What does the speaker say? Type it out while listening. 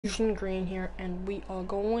Fusion Green here, and we are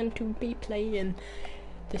going to be playing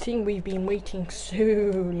the thing we've been waiting so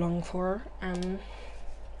long for.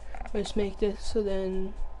 Let's make this so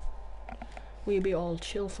then we'll be all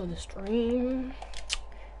chill for the stream,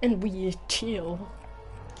 and we chill.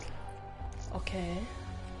 Okay,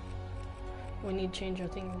 we need to change our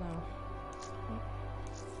thing now.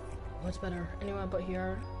 What's better? Anywhere but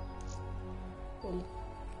here. Well,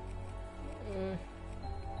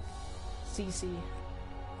 CC.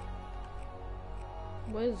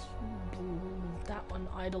 Where's that one?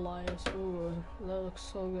 Idolize. Ooh, that looks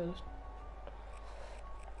so good.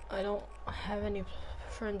 I don't have any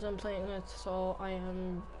friends I'm playing with, so I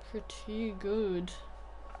am pretty good.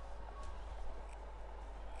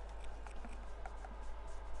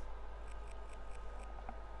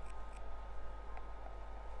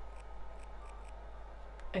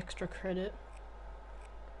 Extra credit.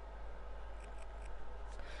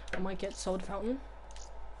 I might get soda fountain.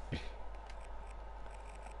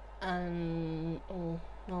 And oh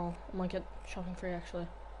no, I might get shopping free actually.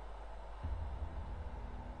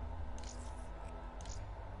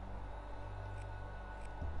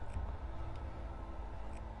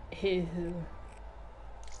 Ew.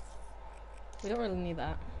 We don't really need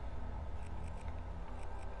that.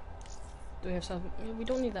 Do we have self? We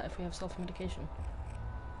don't need that if we have self-medication.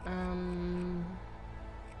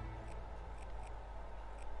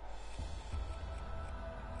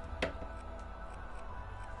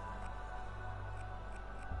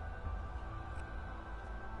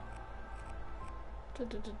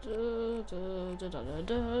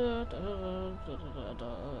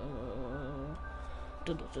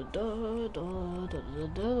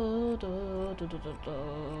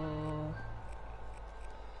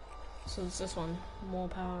 So it's this one, more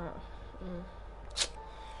power.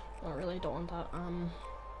 I really don't want that. I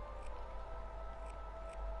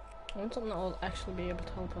want something that will actually be able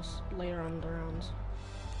to help us later on in the rounds.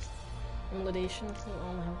 Invalidation, we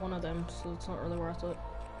only have one of them, so it's not really worth it.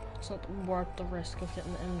 It's not worth the risk of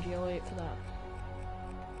getting the MG08 for that.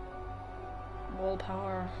 Wall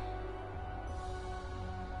power.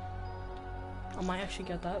 I might actually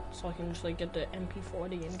get that, so I can just like get the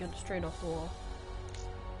MP40 and get it straight off the wall.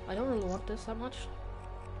 I don't really want this that much.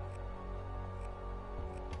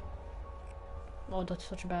 Oh, that's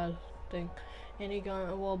such a bad thing. Any gun,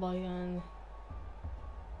 a wall buy gun.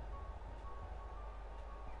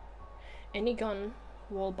 Any gun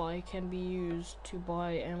wall buy can be used to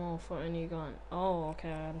buy ammo for any gun. Oh,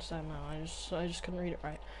 okay, I understand now. I just couldn't read it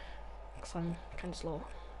right because I'm kind of slow.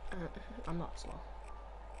 I'm not slow.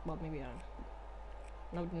 Well, maybe I am.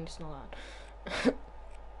 Nobody needs to know that.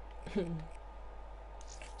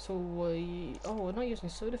 So oh, we're not using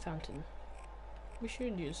soda fountain. We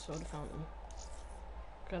should use soda fountain.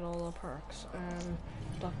 Get all the perks.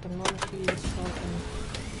 Dr. Monkey's so I can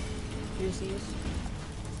use these.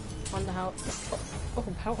 On the house. Oh,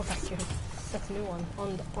 power vacuum. That's a new one.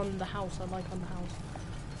 On the house. I like on the house.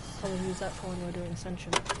 Probably use that for when we're doing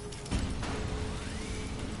Ascension.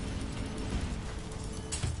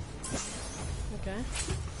 Okay.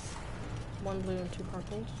 One blue and two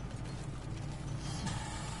purples.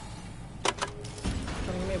 Can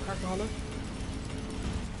you give me a purple?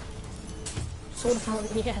 Soda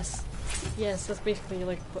fountain, yes. Yes, that's basically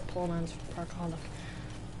like what Paul Man's Parkaholic.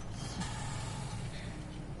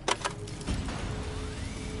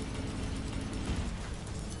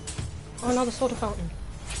 Oh, another soda fountain.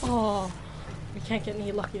 Oh, we can't get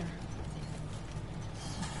any luckier.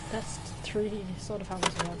 That's 3 soda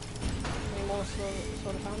fountains we have. Any more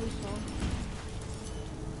soda fountains? No.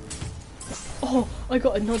 Oh, I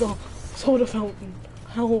got another soda fountain.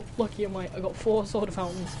 How lucky am I? I got 4 soda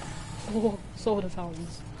fountains. 4 soda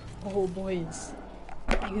fountains. Oh, boys.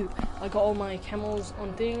 I got all my camels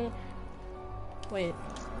on thing. Wait.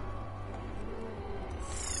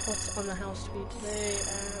 What's on the house to be today?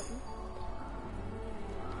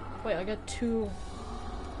 Wait, I got 2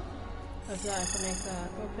 of that if I make that.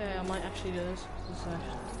 Okay, I might actually do this.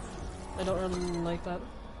 I don't really like that.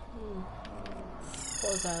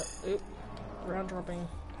 What was that? Oop. Round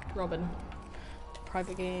Robin.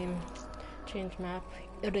 Private game. Change map.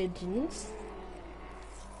 Origins.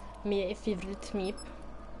 My favorite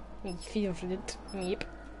map.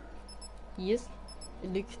 Yes.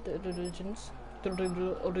 Look the origins.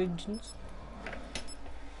 Origins.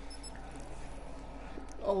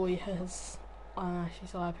 Oh yes. I'm actually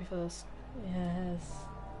so happy for this. Yes.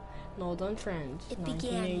 Northern France. It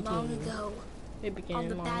began long ago. It began on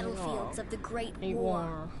the battlefields of the Great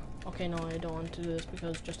War. Okay, no, I don't want to do this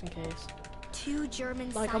because just in case. 2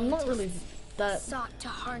 German like, I'm not really that sought to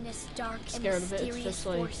harness dark scared and of it. It's mysterious just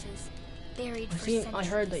like forces buried for I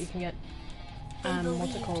heard that you can get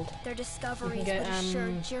what's it called? Their discoveries get, would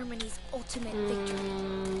assure Germany's ultimate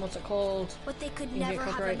victory. What's it called? What they could You never get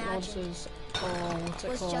have copyright imagined notices. Oh, what's it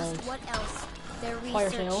was called? just what else their Fire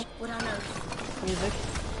research Sale. would unearth. Music.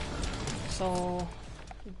 So,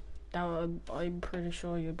 now I'm pretty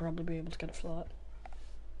sure you'd probably be able to get it for that.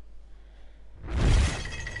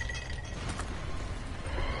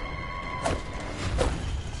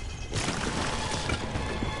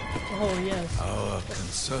 Oh yes. Our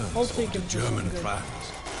concerns Hopefully for the gives us German something good.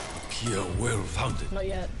 plans appear well founded. Not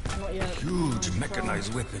yet. Not yet. Huge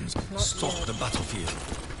mechanized weapons stalk yet. the battlefield.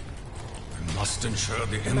 We must ensure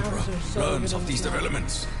the maps Emperor are so learns good of on these this map.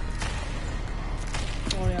 developments.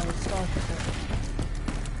 Oh yeah, let's start with it.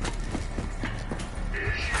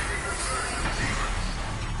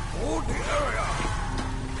 Hold the area!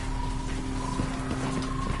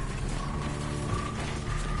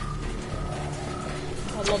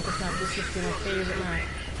 I love this map. This used to be my favorite map.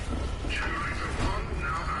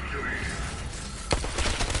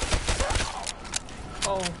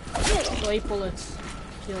 Oh, 8 bullets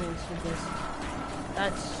kills with this.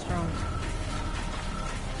 That's strong.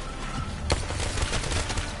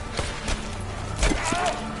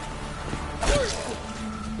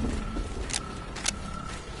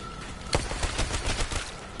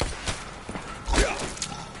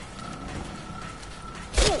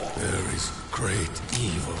 There is great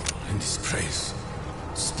evil in this place.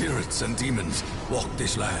 Spirits and demons walk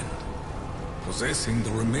this land, possessing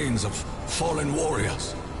the remains of fallen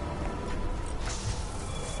warriors.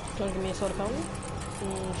 Do you want to give me a soda fountain?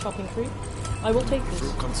 Shopping free? I will take this.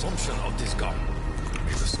 Through consumption of this gum,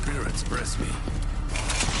 may the spirits bless me.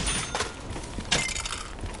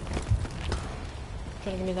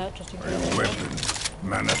 Trying to give me that just in A case. weapon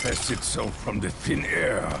manifests itself from the thin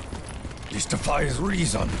air. This defies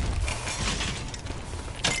reason.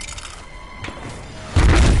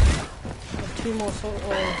 Two more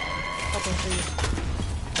shopping free.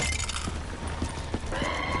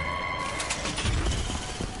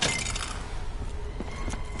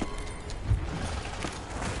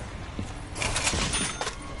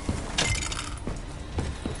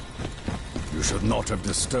 You should not have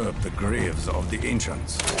disturbed the graves of the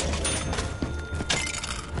ancients.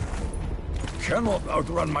 Cannot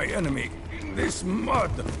outrun my enemy in this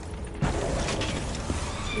mud.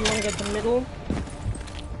 You want to get the middle?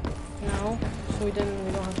 No, so we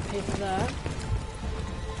don't have to pay for that.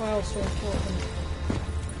 File store token.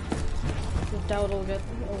 I doubt it'll get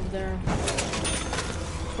over there.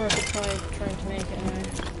 It's worth a try trying to make it anyway.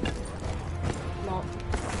 Not.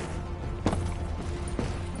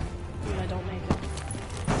 Even I don't make it.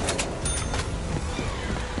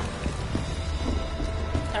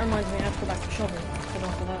 That reminds me, I have to go back to shovel. I don't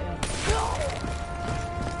have that yet.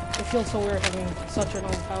 It feels so weird having such an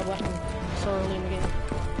overpowered weapon so early in the game.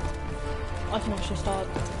 I can actually start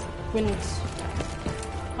winds.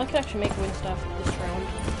 I could actually make wind staff this round.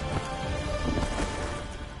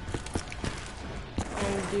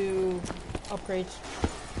 And do upgrades.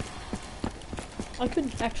 I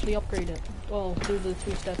could actually upgrade it. Well, do the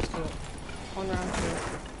 2 steps to it on round 2.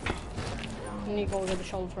 And you go get the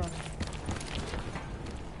shovel first.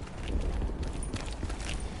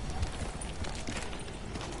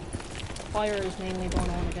 Fire is mainly what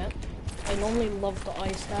I want to get. I normally love the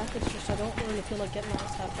ice staff, it's just I don't really feel like getting the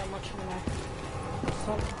ice staff that much anymore. It's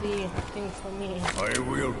not the thing for me. I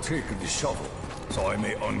will take the shovel, so I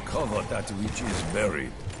may uncover that which is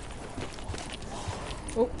buried.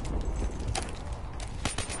 Oh.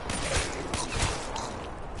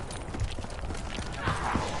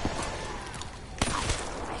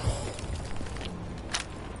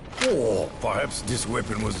 Oh, perhaps this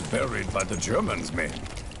weapon was buried by the Germans, men.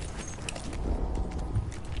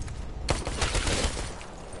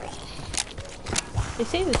 They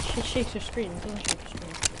say that it shakes your screen, it doesn't shake your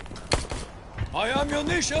screen. My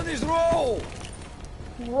ammunition is low!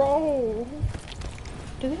 Bro!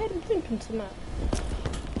 Do they have a blimp into the map?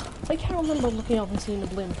 I can't remember looking up and seeing a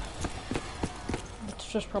blimp. It's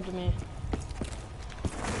just probably me.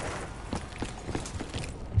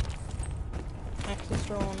 Access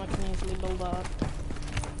drone, I can easily build that.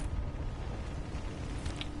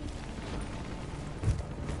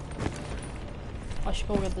 I should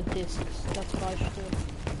go get the discs, that's what I should do.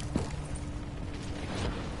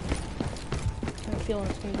 I have a feeling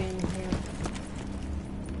it's gonna be in here.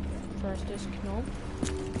 First disc, no.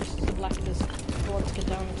 This is the black disc. I want to get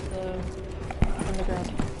down into the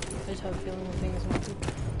underground. I just have a feeling the thing is empty.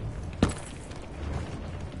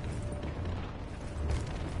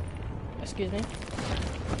 Excuse me.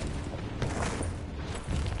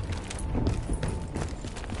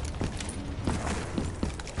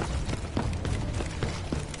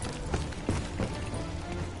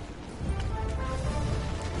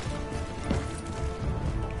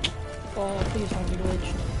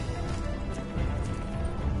 glitched.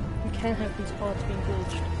 We can't have these parts being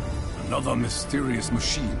glitched. Another mysterious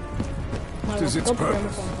machine. What is its Go to the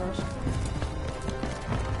purpose? gramophone first.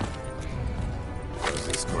 Does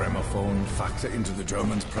this gramophone factor into the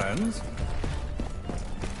Germans' plans?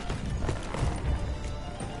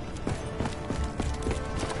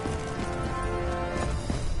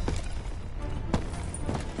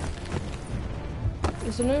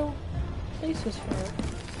 Is there no places for it?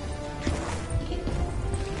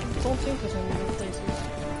 I don't think there's any new places.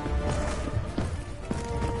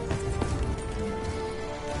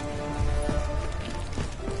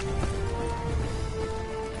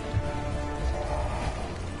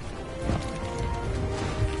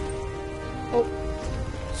 Oh,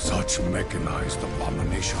 Such mechanized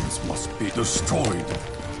abominations must be destroyed.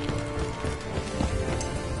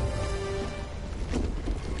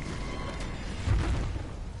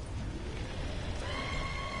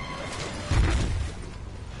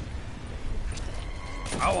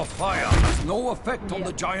 Our fire has no effect on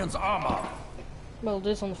the giant's armor. well, it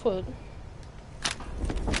is on the foot.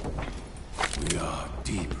 We are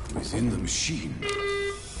deep within the machine.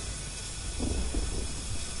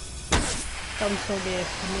 That would still be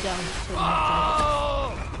put me down. So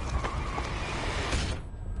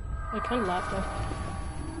I kind of laughed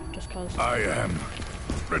though. Just cause. I am.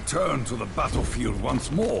 Return to the battlefield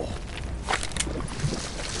once more.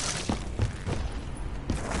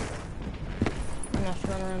 I'm gonna have to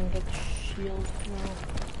run around and get the shield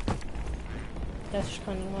now. That's just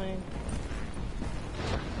kind of annoying.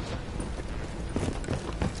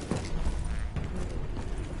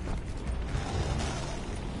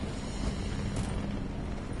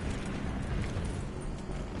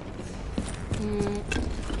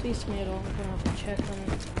 Please tomato, I'm gonna have to check on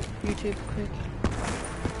YouTube quick.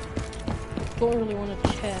 Don't really want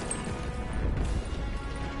to check.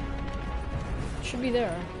 It should be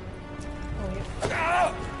there. Oh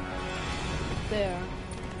yeah. There.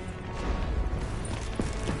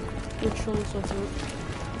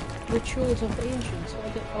 Rituals of ancients.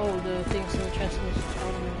 Oh, the things in the chest in this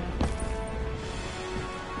town.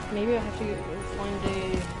 Maybe I have to find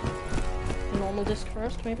a normal disc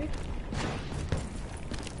first, maybe?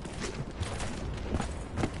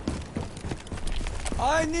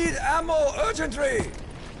 I need ammo urgently!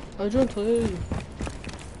 Urgently!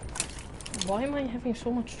 Why am I having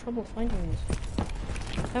so much trouble finding these?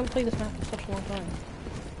 I haven't played this map for such a long time.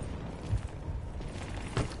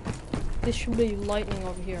 This should be lightning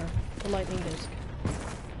over here. The lightning disc.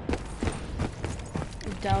 I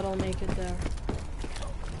doubt I'll make it there.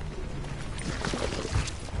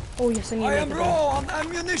 Oh yes, I need to I make am it low there. on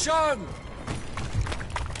ammunition!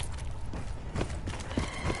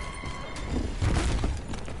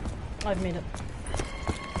 I've made it.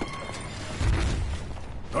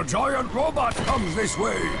 The giant robot comes this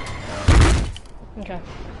way. Okay.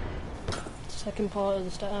 Second part of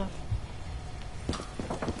the staff.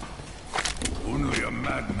 Only a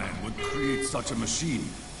madman would create such a machine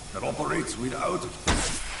that operates without...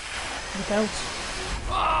 Without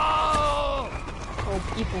Ah!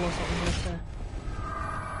 oh people or something like that.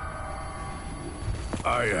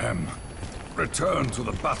 I am. Return to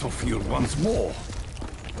the battlefield once more.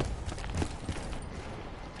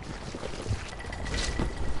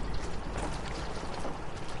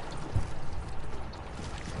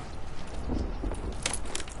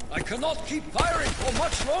 I cannot keep firing for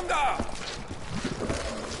much longer!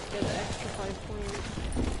 Get an extra 5 points.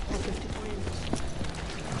 Or 50 points.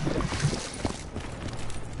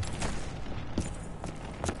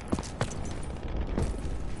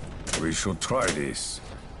 We should try this.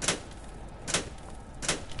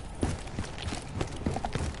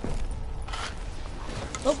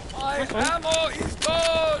 Oh, My that's one. ammo is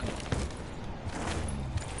gone!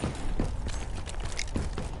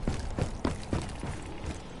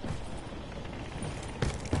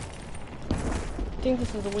 I think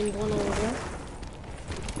this is the wind one over there.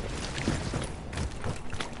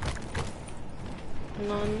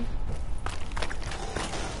 None.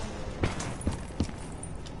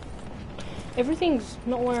 Everything's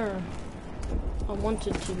not where I want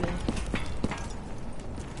it to be.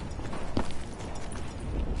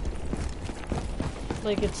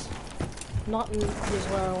 Like it's not is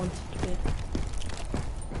where I want it to be.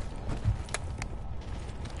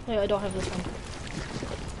 Yeah, I don't have this one.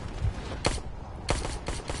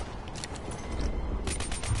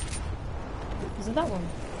 Is it that one?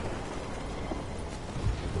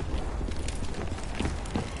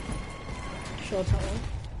 Sure, it's that one.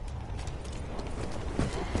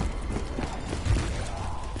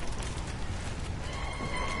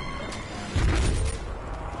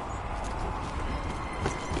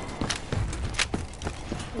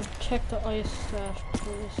 check the ice staff,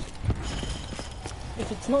 please. If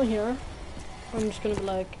it's not here, I'm just gonna be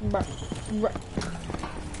like, bruh, bruh.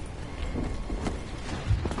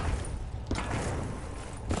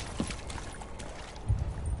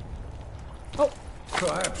 Oh!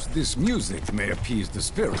 Perhaps this music may appease the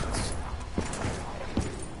spirits.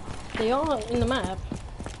 They are in the map.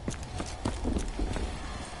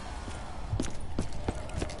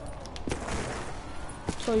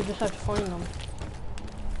 So you just have to find them.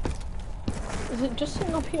 Is it just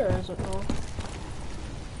sitting up here, is it though?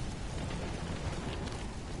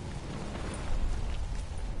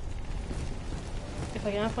 If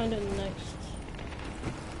I can't find it in the next...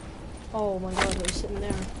 Oh my god, it was sitting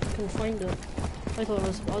there. I couldn't find it. I thought it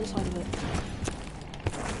was the other side of it.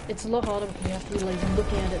 It's a lot harder because you have to be like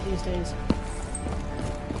looking at it these days.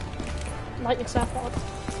 Lightning staff pod.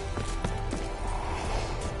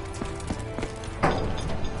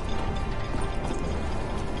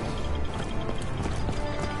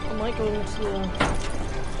 I might go into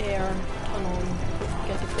the air tunnel and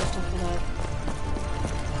get the crystal for that.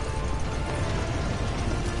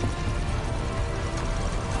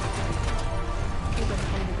 I think that's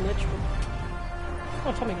kind of a glitch, but...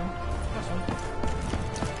 Oh, Tommy gun. That's fine.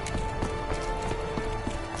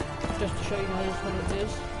 Just to show you guys what it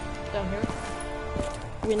is down here.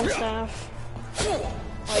 Wind staff,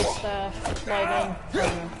 ice staff, lightning,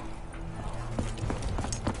 fire.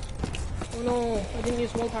 Oh no, I didn't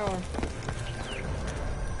use willpower.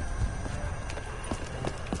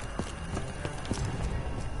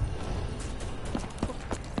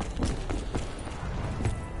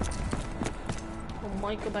 I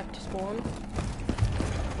might go back to spawn.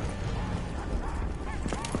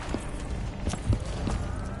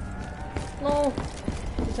 No!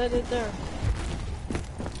 Is that it there?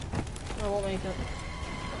 I won't make it.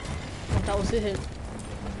 Oh, that was it.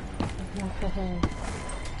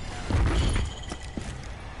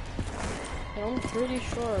 I'm pretty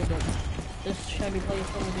sure that this shabby place is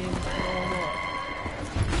going to be able to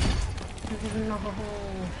No.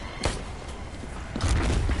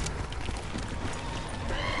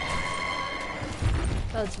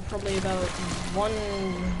 That's probably about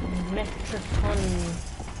 1 metric ton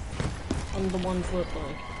on the 1 foot,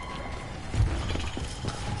 like.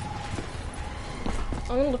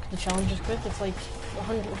 I'm gonna look at the challenges quick. It's like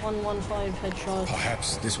 115 headshots.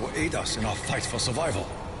 Perhaps this will aid us in our fight for survival.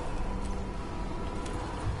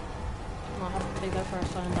 I'm not having to take that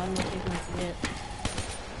first time, but I'm not taking it yet.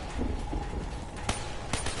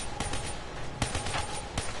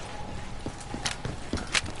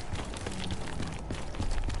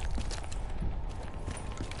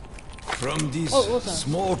 From these what's that?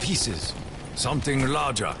 small pieces, something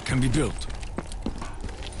larger can be built.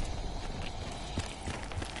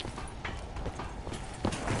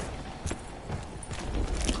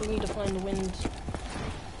 We need to find the wind.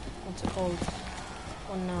 What's it called?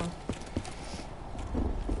 One now.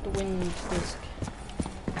 The wind disc.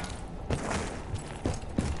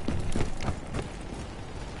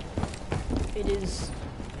 It is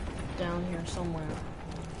down here somewhere.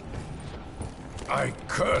 I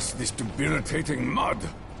curse this debilitating mud.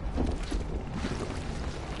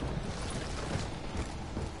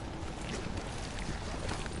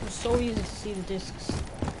 It's so easy to see the discs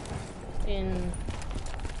in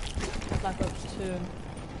Black Ops 2.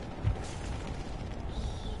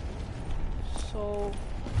 So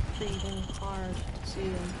freaking hard to see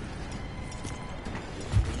them.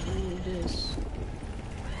 Ooh, this.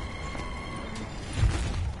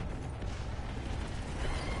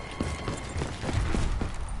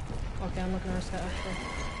 Okay, I'm looking at that actually.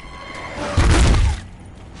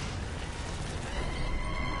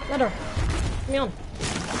 Letter! Let me on!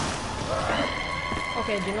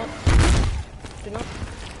 Okay, do not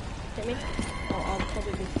hit me. Oh, I'll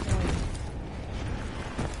probably be fine.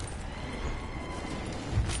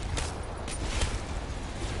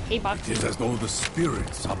 Hey, bud. It is as though the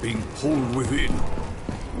spirits are being pulled within.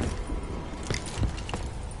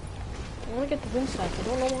 I want to get the wind staff, I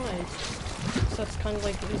don't know why. So that's kind of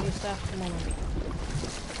like the easiest staff at the moment.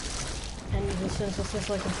 And since this is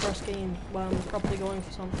like the first game where I'm probably going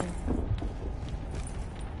for something,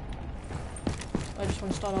 I just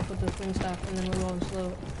want to start off with the wind staff and then move on to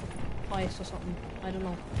the ice or something. I don't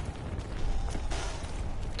know.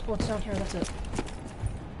 Oh, it's down here, that's it.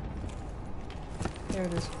 There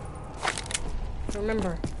it is.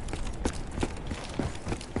 Remember.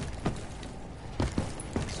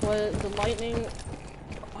 So the lightning...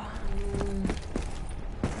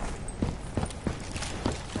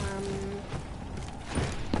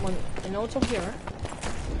 I know it's up here.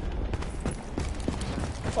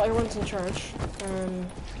 Fire runs in charge.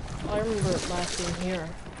 I remember it last being here.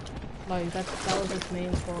 Like, that was its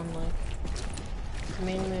main spawn, like.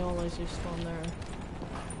 Mainly always used to spawn there.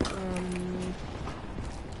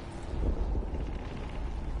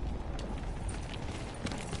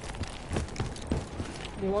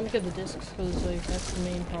 You want to get the discs, because, like, that's the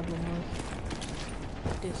main problem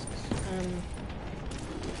with discs.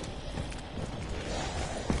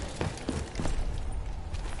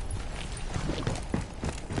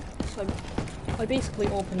 So I basically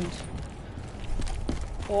opened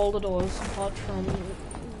all the doors apart from...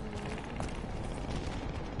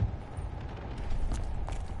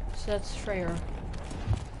 So that's Freyr.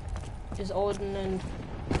 Is Odin and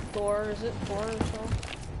Thor, is it? Thor or so?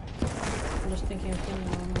 I'm just thinking of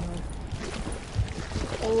things on the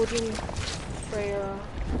Odin, Freyr.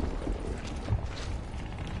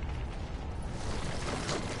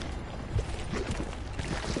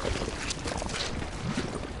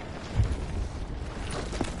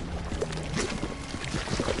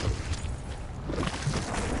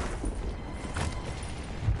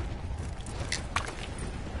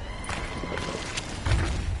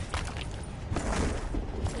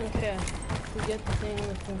 Okay, we get the thing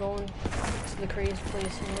that can go into the crazy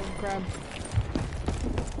place and we'll grab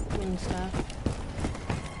wind staff.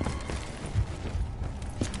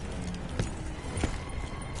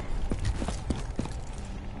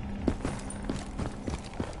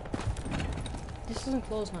 This doesn't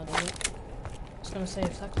close now, does it? I was gonna say,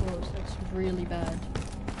 if that closed, that's really bad.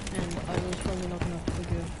 And I was probably not gonna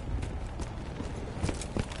forgive.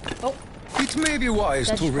 Oh! It may be wise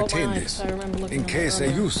That to just caught my retain eye, this, 'cause I remember looking in at it case a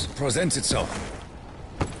earlier. use presents itself.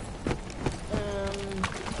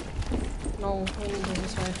 No, wind is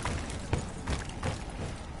this way.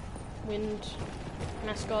 Wind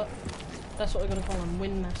mascot. That's what we're gonna call him,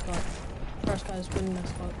 wind mascot. First guy's wind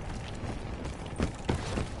mascot.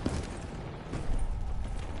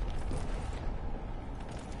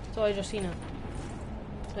 So I just seen it.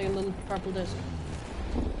 Like a little purple disc.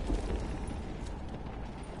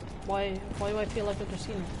 Why do I feel like I've just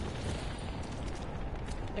seen it?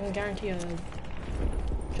 I can guarantee I've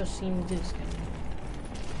just seen the disc.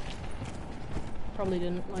 Probably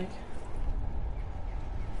didn't, like.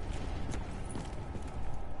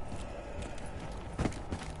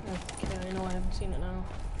 Okay, I know I haven't seen it now.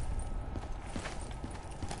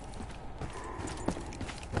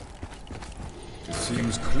 It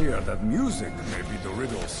seems clear that music may be the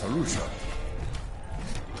riddle's solution.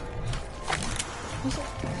 Who's it?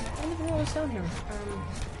 I don't even know what's down here.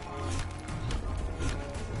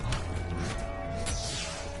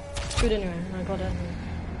 Good anyway, I got it.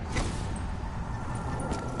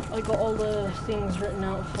 I got all the things written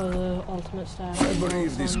out for the ultimate staff. I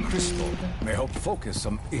believe this crystal may help focus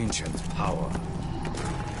some ancient power.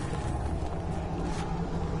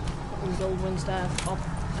 And build wind staff up.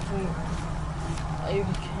 I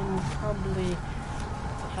can probably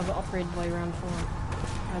have it upgraded by round 4.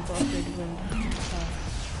 Have the upgraded wind staff.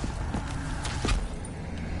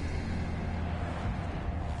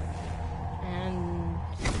 And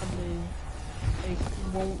probably I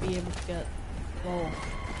won't be able to get. Whoa.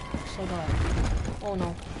 So dark. Oh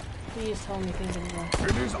no. Please tell me things are dark.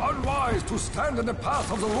 It is unwise to stand in the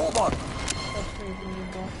path of the robot. That's pretty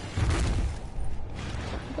good.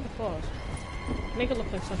 Look at the claws. Make it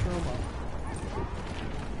look like such a robot.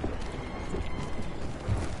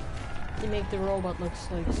 You make the robot look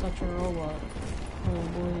like such a robot. Oh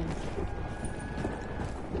boy.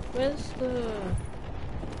 Where's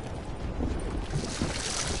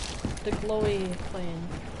the glowy plane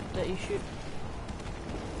that you shoot?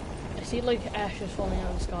 I see like ashes falling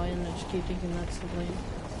out of the sky and I just keep thinking that's the plane.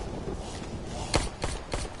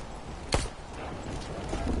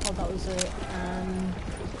 Oh, that was it.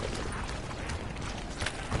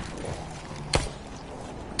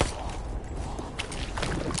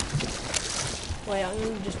 Wait, I'm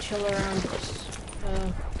gonna just chill around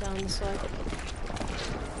down the side.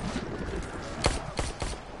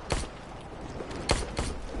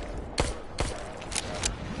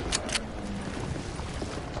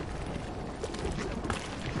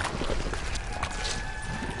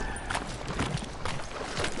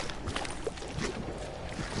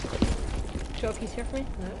 Trophies here for me?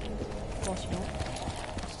 No. Of course you don't.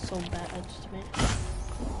 It's so bad to me.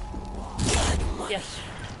 Yes.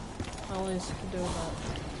 I always do that.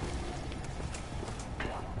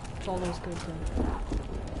 It's always good to.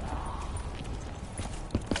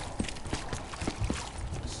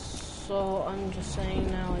 So I'm just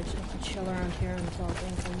saying now I just have to chill around here until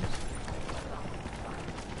thing comes.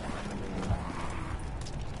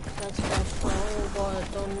 That's stressful, but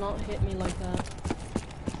do not hit me like that.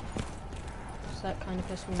 That kind of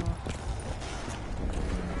pissed me off.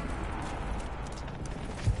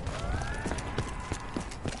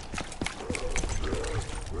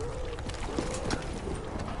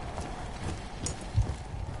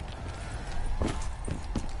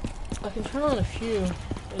 I can turn on a few of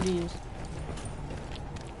these.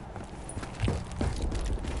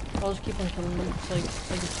 I'll just keep on killing them. It's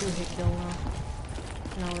like a 2-hit kill now.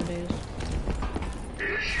 Nowadays.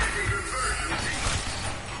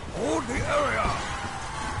 Hold the area!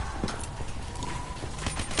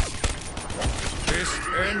 This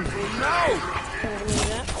ends now! Can we do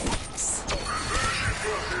that?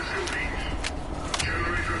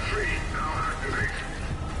 Generator 3 now activated.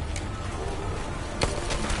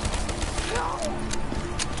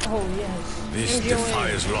 Oh yes. This Enjoy.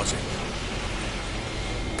 defies logic.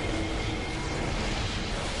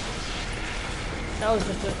 That was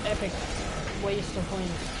just an epic waste of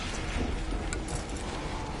points.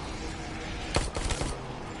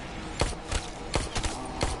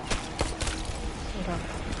 Okay.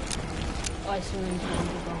 Ice and then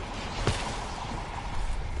go.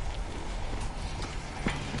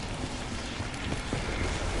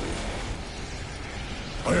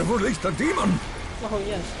 I have released a demon! Oh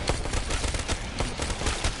yes.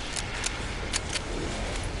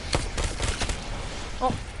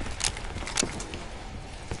 Oh.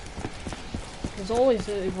 There's always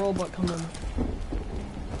a robot coming.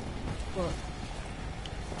 But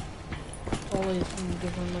it's always in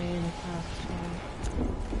different lane paths. So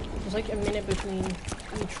there's like a minute between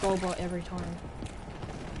each robot every time.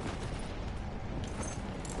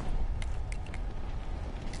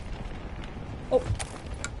 Oh.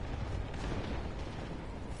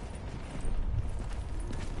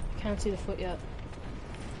 Can't see the foot yet.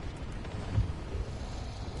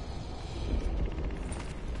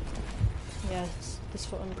 Yeah, it's this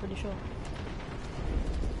foot, I'm pretty sure.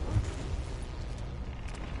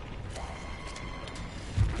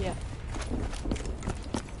 Yeah.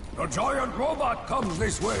 The giant robot comes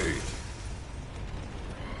this way!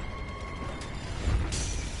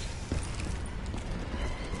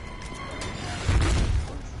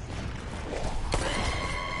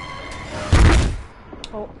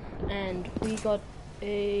 Oh, and we got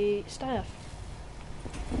a staff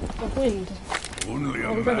of wind. Only a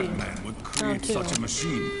Already. madman would create Round two. such a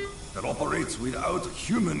machine that operates without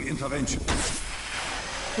human intervention.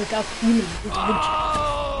 Without human intervention.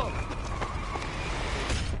 Ah!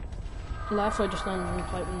 Laugh, I just landed in the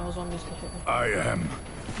fight when I was on this computer. I am.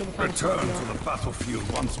 Return to the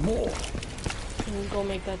battlefield once more. We'll go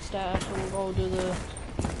make that staff, and we'll go do the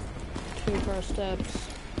 2 first steps.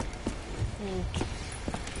 And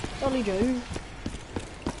Jolly Joe.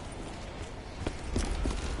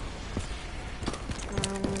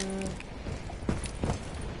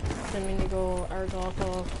 Then we need to go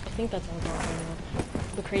Argotha. I think that's Argotha anyway.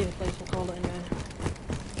 The crazy place we'll call it anyway.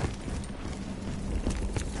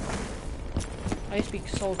 I used to be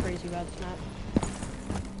so crazy about this map.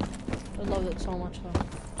 I love it so much though.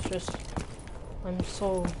 It's just, I'm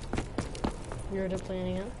so weird at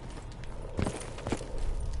playing it.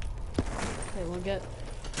 Okay, we'll get...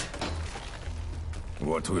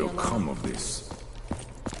 What will come of this?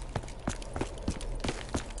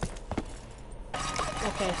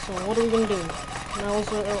 Okay, so what are we gonna do? Now is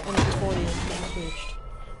the MP40 is getting switched.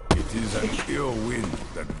 It is an ill wind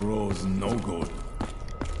that grows no good.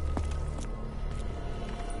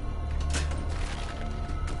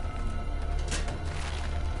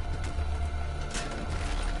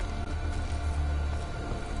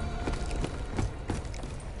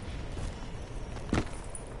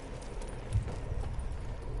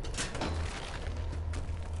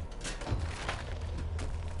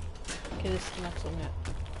 Okay, this is the next one yet.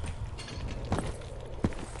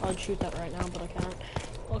 I'd shoot that right now, but I can't.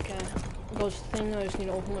 Okay, goes thing, I just need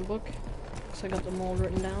to open my book. So I got them all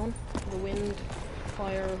written down. The wind,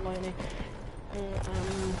 fire, lightning.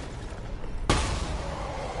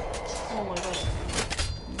 Oh my god.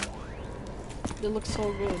 It looks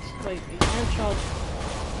so good. Wait, you can't charge.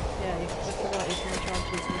 Yeah, I forgot you can't charge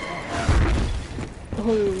these and stuff.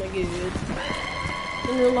 Oh my god.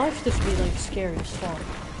 In real life, this would be like scary as fuck.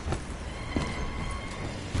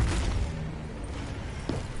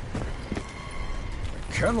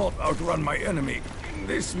 Cannot outrun my enemy in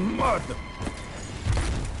this mud.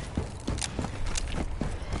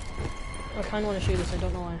 I kinda wanna shoot this, I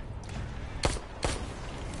don't know why.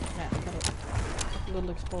 Yeah, got a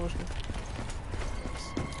little explosion.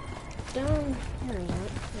 It's down here, isn't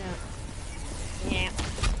it? Yeah. Yeah.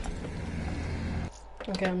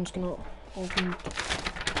 Okay, I'm just gonna open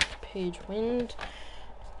page wind.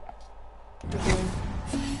 Begin.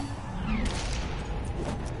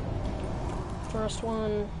 First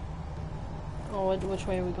one. Oh, which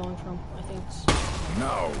way are we going from? I think it's...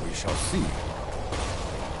 Now we shall see.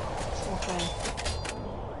 Okay.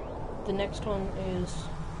 The next one is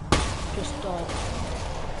just dot.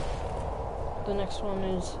 The next one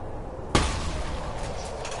is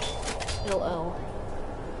LL.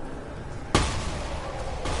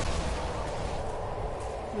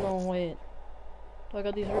 No, wait. Do I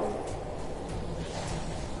got these written?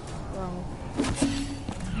 Wrong.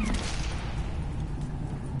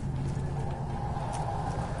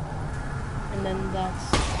 And then that's...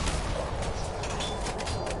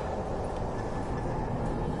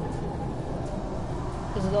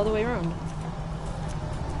 Is it the other way around?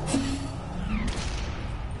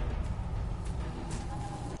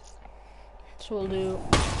 So we'll do...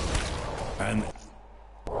 An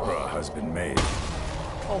error has been made.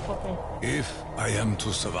 Oh, fuck me. If I am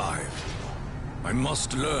to survive, I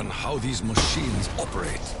must learn how these machines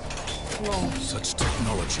operate. No. Such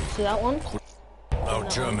technology See that one? allowed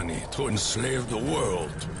Germany to enslave the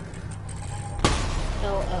world.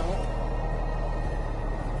 LL.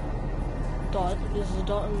 Dot. Is a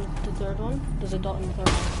dot in the third one? There's a dot in the third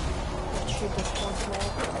one. Let's shoot this one small.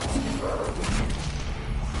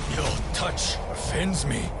 Your touch offends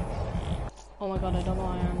me. Oh my god, I don't know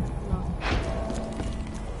where I am. No.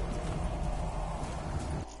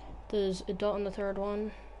 There's a dot in the third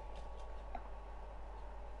one.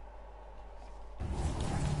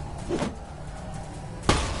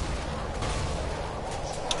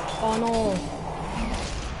 Oh no!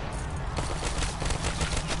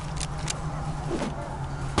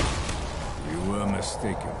 You were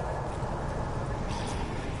mistaken.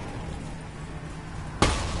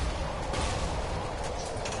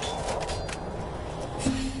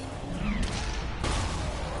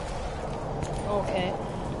 Okay.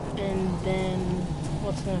 And then,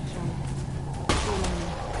 what's the next one?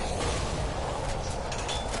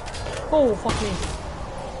 Oh, fuck me.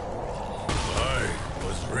 I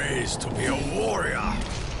was raised to be a warrior.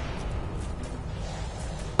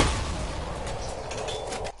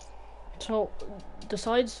 So, the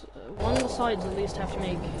sides, one of the sides at least have to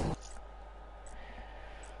make...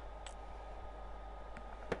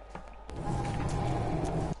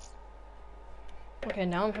 Okay,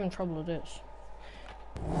 now I'm having trouble with this.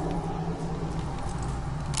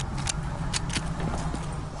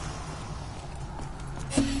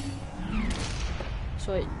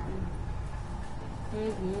 So it...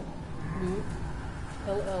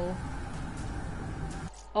 LL.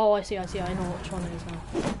 Oh, I see, I know which one it is now.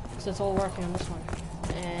 So it's all working on this one.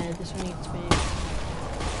 And this one needs to be...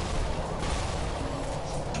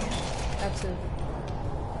 That's it.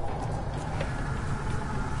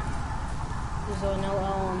 There's an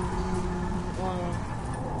LL and...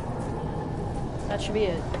 that should be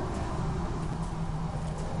it.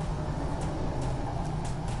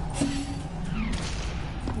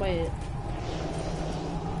 Wait.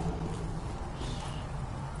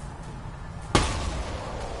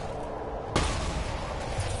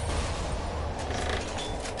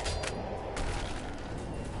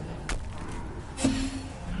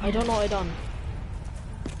 I don't know what I done.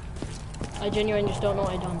 I genuinely just don't know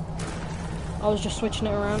what I done. I was just switching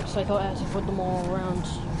it around because I thought I had to put them all around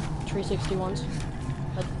 360 once.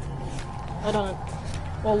 I done it.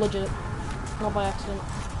 All legit. Not by accident.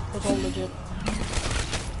 It was all legit.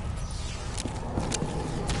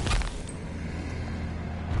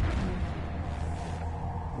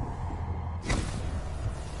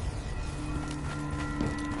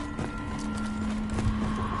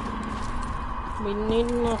 We need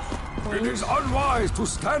enough It points. is unwise to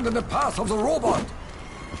stand in the path of the robot.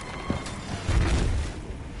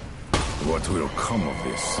 What will come of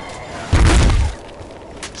this?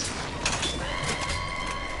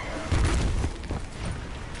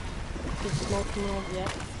 It's not coming out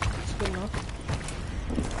yet. It's good enough.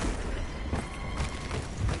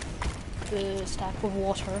 The stack of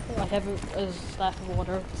water. I have a stack of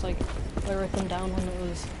water. It's like I wrote them down when it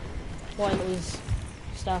was while it was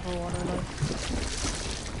stack of water. Like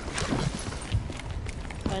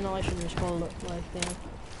I know I should just call it like that.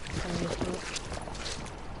 I'm used to it.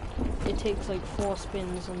 It takes like 4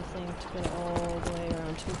 spins and thing to get it all the way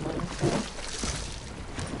around 2 points.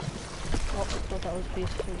 Oh, I thought that was a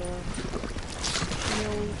piece for the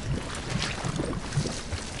shield.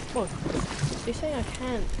 Look, they say I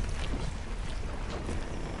can't.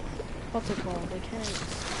 What's it called? I can't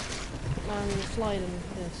slide in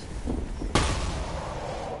this.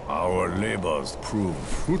 Our labors prove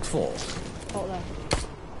fruitful. Oh, that.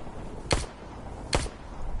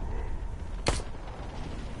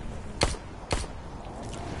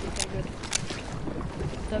 Okay, good.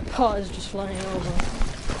 That pot is just flying over.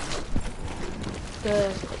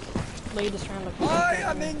 The latest round of I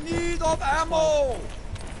am in need of ammo!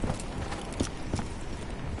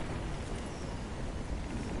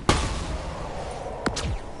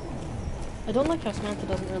 I don't like how Samantha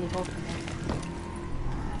doesn't really talk to me.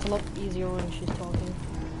 It's a lot easier when she's talking.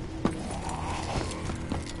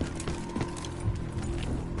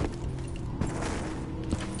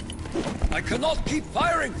 I cannot keep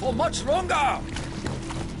firing for much longer!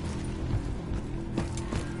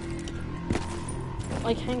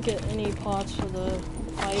 I can't get any parts for the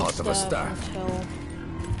Part ice of a staff staff. until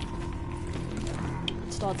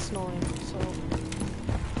it starts snowing, so...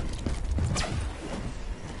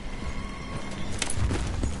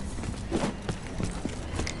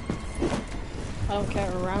 I don't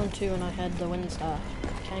care, round 2 and I had the wind staff.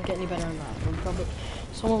 Can't get any better than that.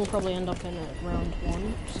 Someone will probably end up in it round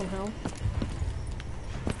 1 somehow.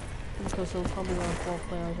 Because they'll probably run 4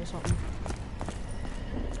 players or something.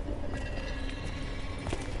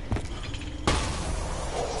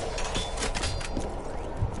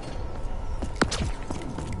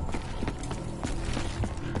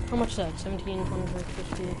 How much is that?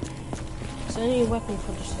 1750. Is there any weapon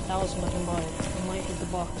for just 1,000 I can buy? I might hit the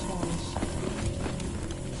box once.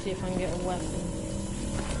 See if I can get a weapon.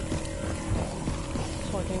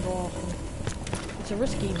 So I can go off and... It's a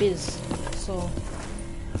risky biz, so...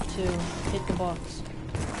 to hit the box.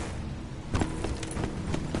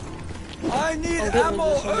 I need I'll get ammo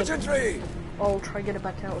this, I'll get- urgently! I'll try to get it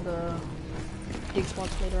back out of the dig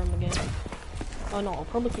spots later in the game. Oh no, I'll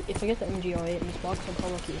probably keep, if I get the MG08 in this box, I'll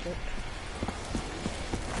probably keep it.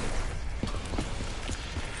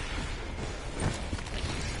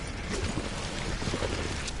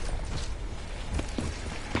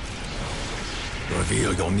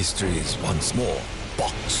 Reveal your mysteries once more.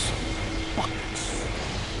 Box. Box.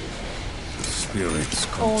 Spirits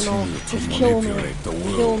Oh, no. continue to Just kill me. manipulate the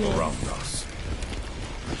Kill world me. around us.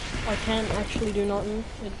 I can't actually do nothing.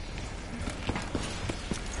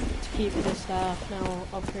 To keep this staff now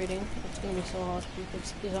upgrading, it's gonna be so hard to keep it.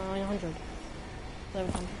 Is that 900?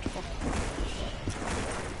 1100. Fuck.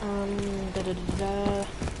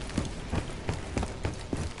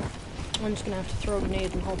 I'm just gonna have to throw a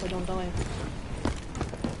grenade and hope I don't die.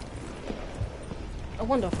 I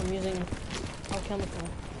wonder if I'm using alchemical.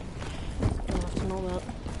 I'll have to know that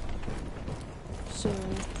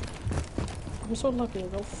soon. I'm so lucky, I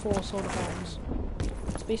got 4 soda fountains.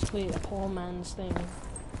 It's basically a poor man's thing.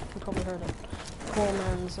 You probably heard it. Poor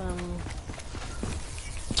man's,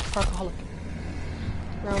 alcoholic.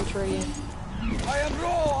 Round 3. I am low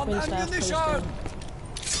on Wind staff placed ammunition!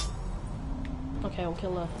 in. Okay, I'll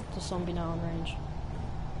kill the zombie now in range.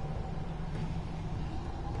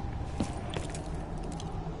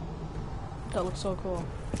 That looks so cool.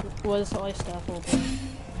 Where's the ice staff open?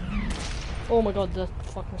 Oh my god, that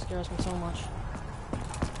fucking scares me so much.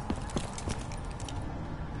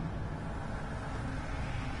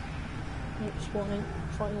 Yep, spawning,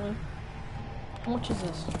 finally. How much is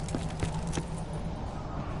this?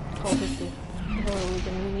 1250. Oh, we're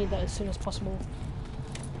gonna need that as soon as possible.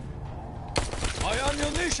 My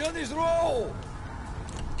ammunition is low!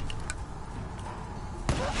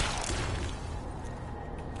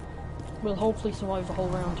 We'll hopefully survive the whole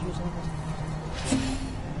round using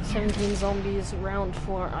this. 17 zombies, round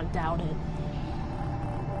 4, I doubt it.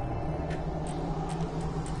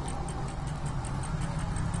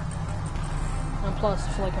 And plus,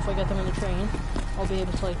 if I get them in the train, I'll be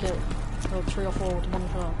able to like get about 3 or 4 with one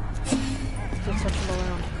shot. It's such a low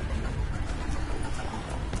round.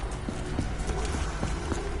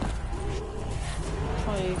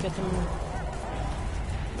 Try to get them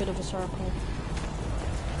a bit of a circle.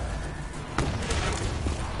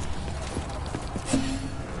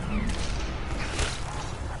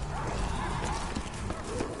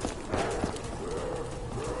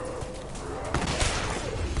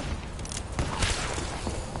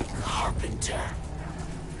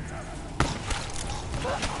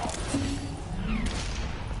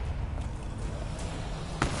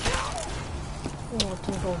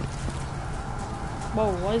 Whoa,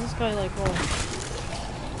 why is this guy like all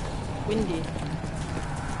windy?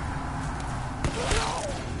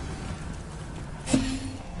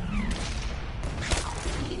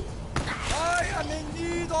 I am in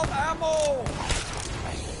need of ammo!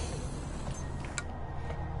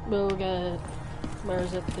 We'll get... Where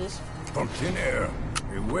is it? This? From thin air,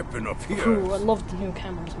 a weapon appears. Ooh, I love the new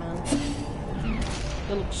cameras, man.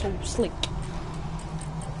 They look so slick.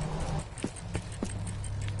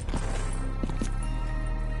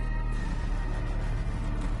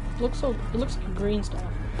 It looks like a green stuff.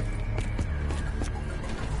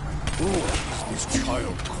 Who is this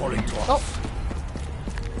child calling to us? Oh!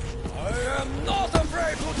 I am not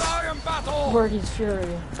afraid to die in battle! Verti's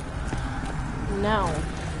Fury. Now,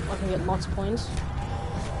 I can get lots of points.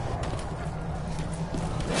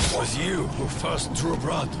 It was you who first drew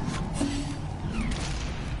blood.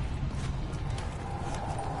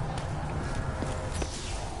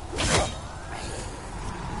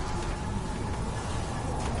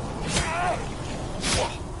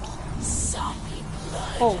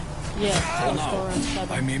 For Let's go around now,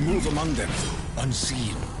 seven. I may move among them,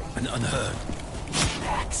 unseen and unheard.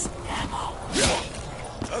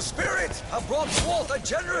 The spirits have brought forth a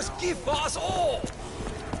generous gift for us all!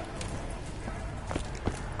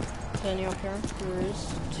 Any up here? There is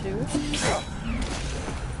 2.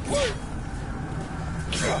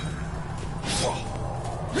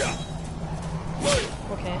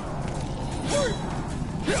 Okay.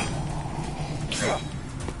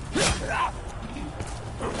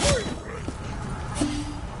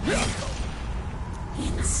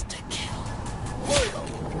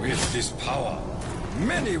 With this power,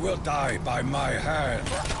 many will die by my hand.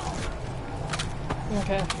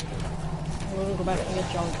 Okay. We're gonna go back and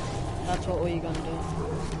get junk. That's what we're gonna do.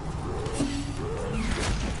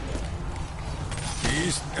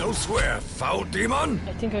 He's elsewhere, foul demon!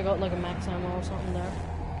 I think I got like a max ammo or something there.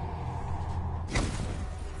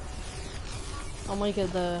 I might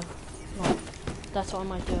get the... No, that's what I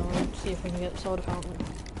might do. I'll see if we can get soda fountain.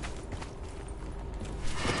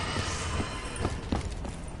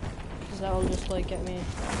 Because that will just like get me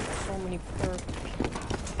so many perks.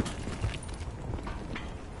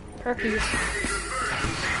 Perkies.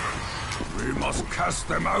 We must cast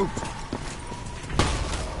them out.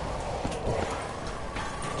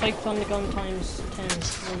 Take Thunder Gun times 10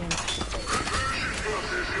 million.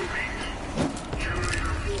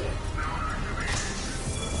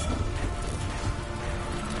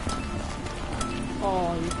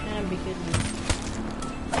 Oh, you can't be kidding me.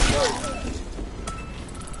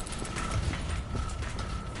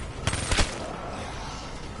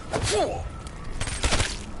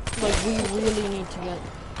 Like, we really need to get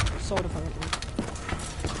soda fountain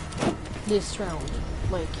this round.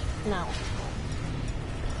 Like, now.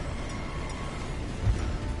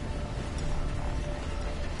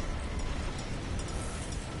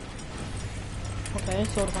 Okay,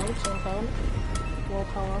 soda fountain. Roll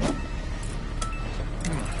power.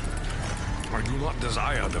 I do not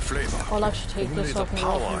desire the flavor. I'll actually take Only this the off and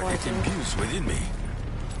roll power from it Viking. imbues within me.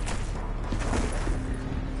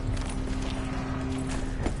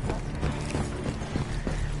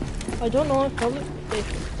 I don't know if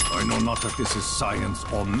I know not if this is science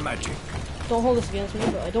or magic. don't hold this against me,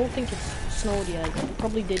 but I don't think it's snowed yet. It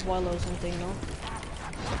probably did while I was in thing though.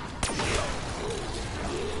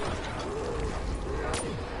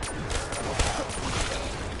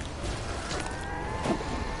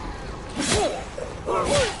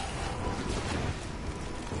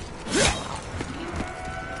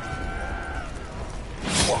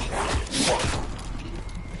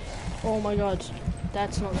 Oh my god,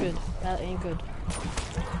 that's not good. That ain't good.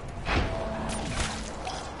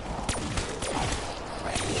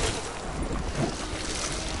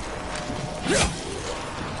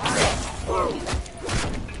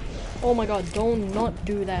 Oh my god, don't not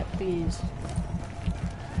do that, please.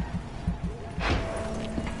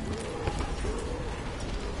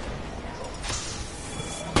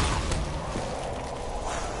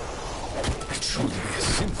 It truly is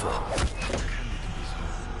sinful.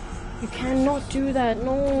 You cannot do that,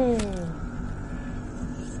 no.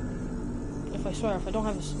 If I swear, if I don't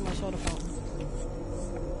have my soda fountain.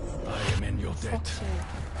 I am in your debt. Fuck's sake.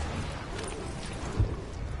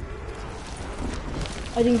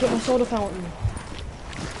 I didn't get my soda fountain.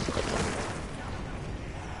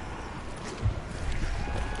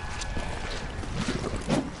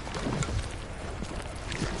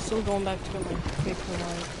 Still going back to get my big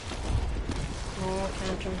light. No,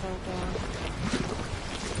 can't jump out there.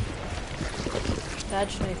 That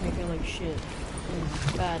just makes me feel like shit.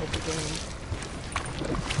 I'm bad at the game.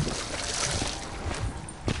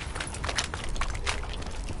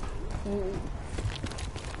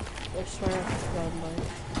 I swear I forgot light.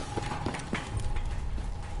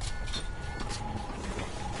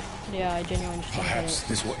 Yeah, I genuinely just don't get Perhaps it.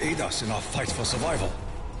 this will aid us in our fight for survival.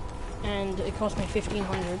 And it cost me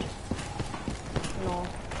 1,500. No.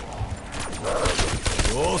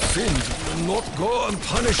 Your sins will not go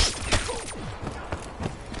unpunished.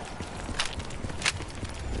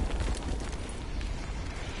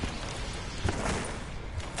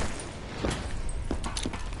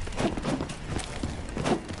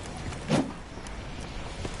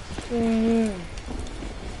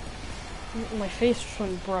 My face just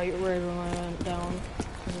went bright red when I went down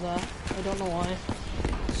because of that. I don't know why.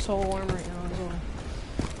 It's so warm right now as well.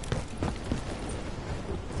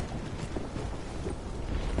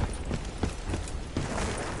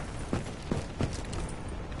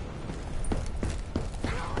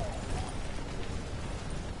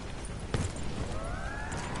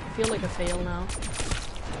 I feel like I fail now.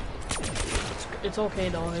 It's okay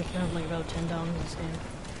though, I can have like about 10 down in this game.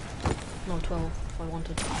 No, 12 if I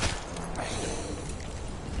wanted.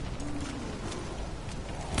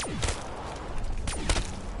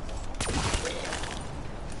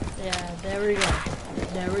 Yeah, there we go.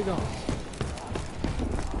 There we go.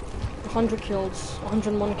 100 kills,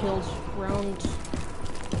 101 kills, round,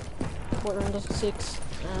 what round is it? 6.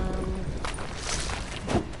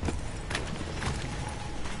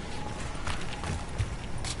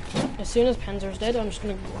 As soon as Panzer's dead, I'm just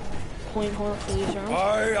gonna point her for these rounds.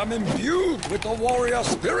 I am imbued with the warrior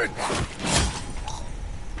spirit.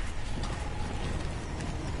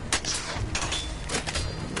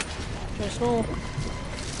 Try to snow.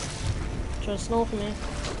 Try to snow for me.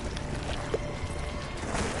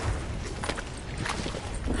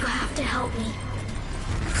 You have to help me.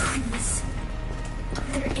 Please.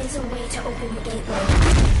 There is a way to open the gateway.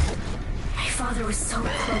 My father was so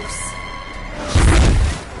close.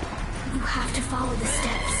 You have to follow the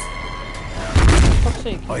steps. For fuck's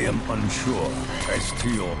sake. I am unsure as to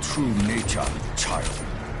your true nature, child.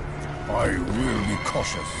 I will be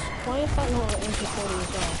cautious. Why is that not an MP40 as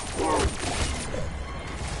well?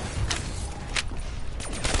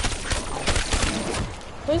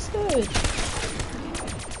 Where's good?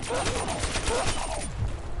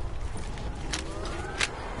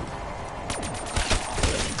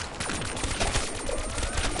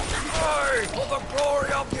 Aye, for the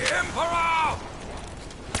glory of the Emperor!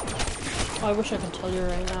 Oh, I wish I could tell you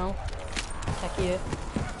right now.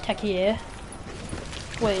 Techie.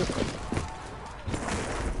 Wait.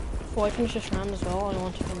 Before I finish this round as well, I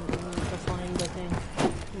want to find the thing.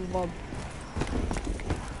 Bob.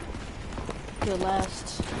 The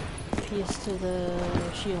last piece to the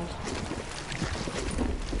shield.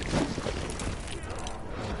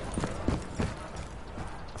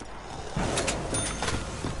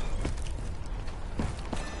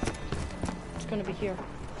 It's gonna be here.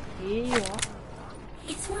 Here you are.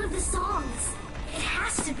 It's one of the songs. It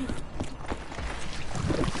has to be.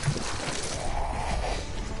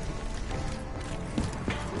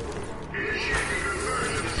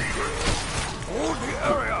 Hold the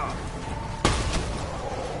area!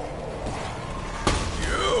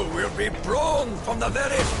 You will be blown from the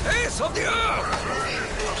very face of the earth!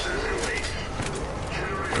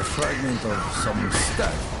 A fragment of some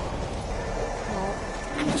staff.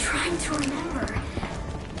 I'm trying to remember.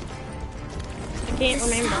 I can't The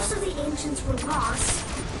remember. staffs of the ancients were lost.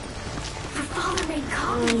 Your father made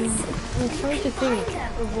copies. I'm trying to think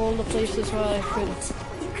of all the places where I could.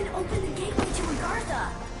 You can open the gateway to Agartha.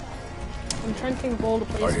 I'm trying to think of all the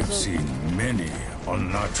I have places. seen many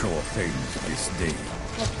unnatural things this day.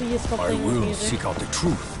 Oh, please stop I playing with will music. seek out the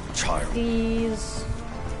truth, child. Please.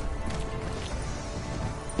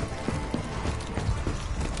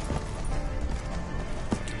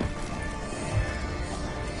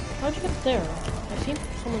 How'd you get there? I've seen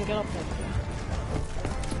someone get up there.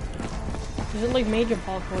 Is it like major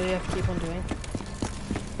parkour you have to keep on doing?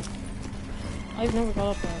 I've never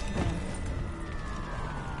got up there. Again.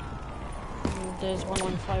 There's one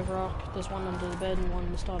on 5 rock, there's one under the bed, and one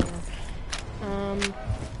in the starting room.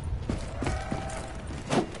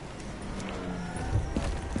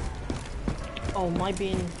 Oh, my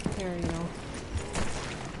being here, you know.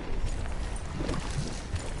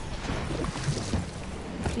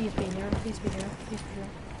 Please be here, please be here, please be here.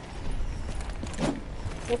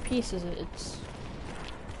 What piece is it? It's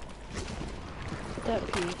that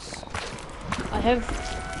piece. I have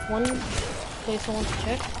one place I want to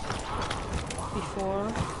check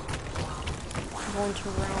before going to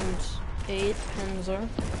round 8 Panzer.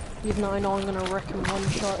 Even though I know I'm gonna wreck him one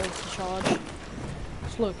shot of the charge.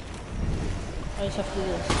 Just look. I just have to do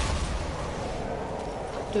this.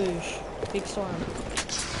 Douche. Big storm.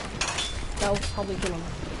 That will probably kill him.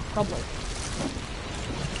 Probably.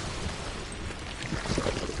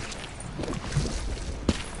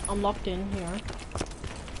 I'm locked in here.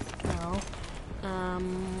 Now.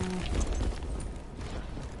 I'm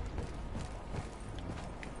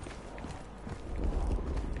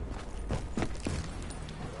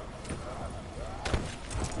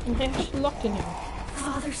actually locked in here.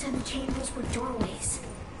 Father said the chambers were doorways,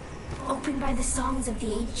 opened by the songs of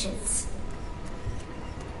the ancients.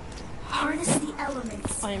 Harness the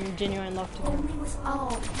elements. I am genuinely locked in here. Only with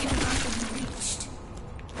all can Agartha be reached.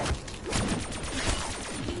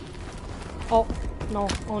 Oh, no.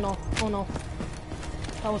 Oh no. Oh no.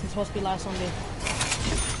 That wasn't supposed to be last zombie.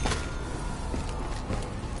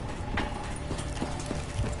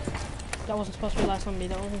 That wasn't supposed to be last zombie.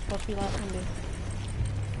 That wasn't supposed to be last zombie.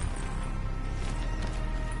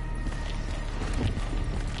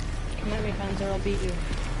 Come at me, Panzer. I'll beat you.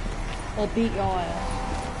 I'll beat your ass.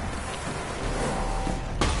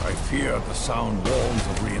 I fear the sound walls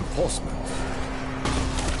of reinforcement.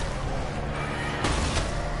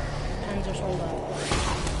 Panzer's all that.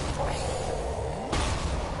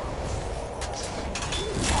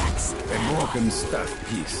 A broken staff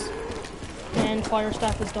piece. And fire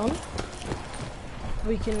staff is done.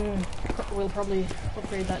 We'll probably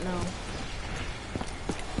upgrade that now.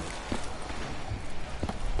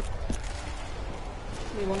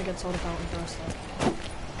 We want to get soda fountain first though.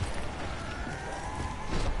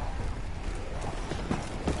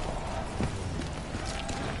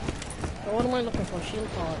 So what am I looking for? Shield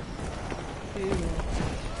pod.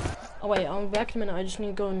 Oh wait, I'm back in a minute. I just need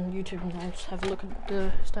to go on YouTube and I'll just have a look at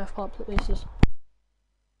the staff pod places.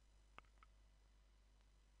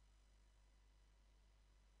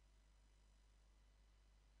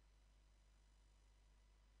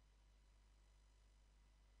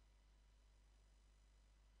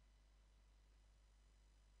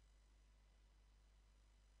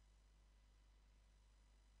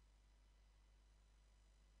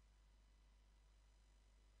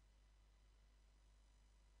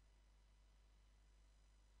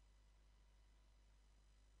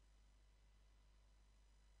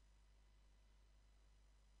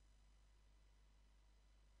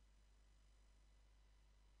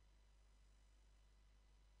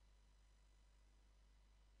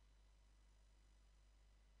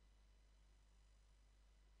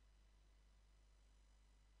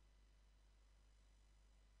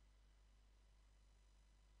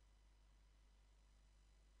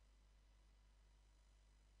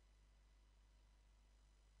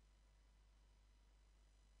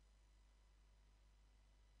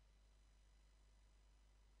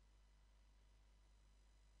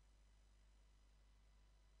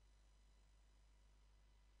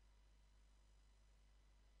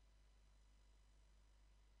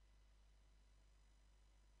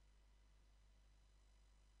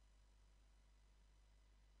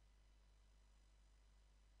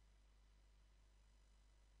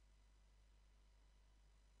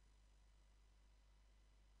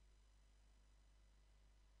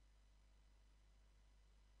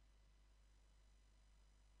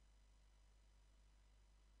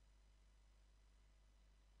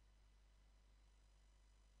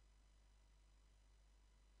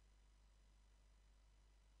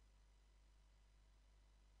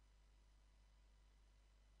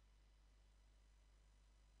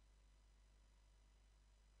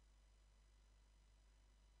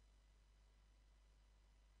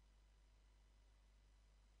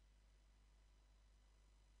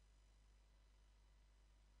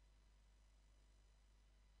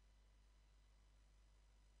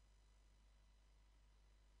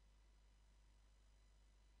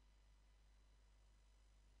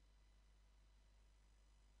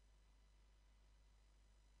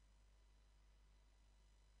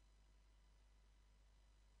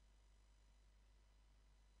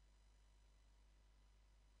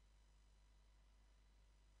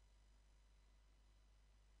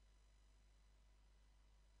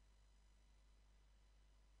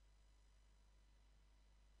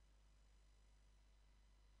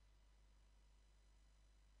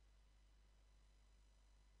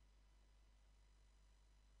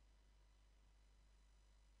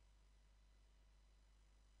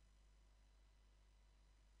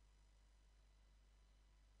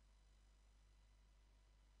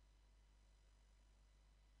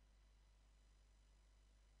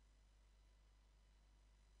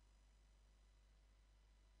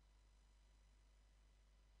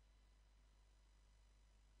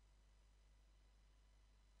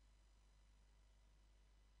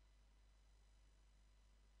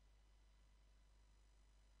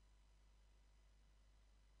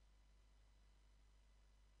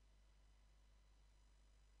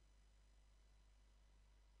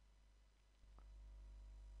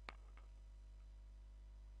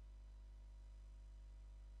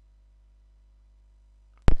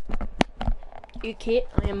 Okay,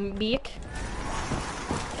 I am back.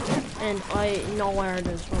 And I know where it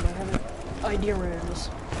is, but I have an idea where it is.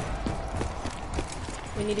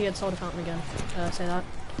 We need to get soda fountain again. Say that.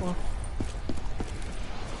 Well,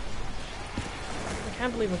 I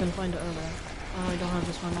can't believe I couldn't find it earlier. I don't have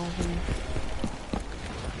this one open.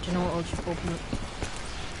 Do you know what? I'll just open it.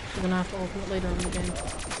 We're gonna have to open it later in the game.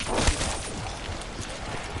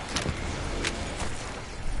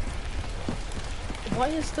 Why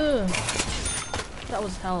is the... That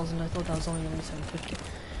was 1,000, I thought that was only going to be 750.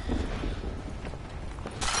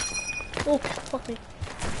 Oh, fuck me.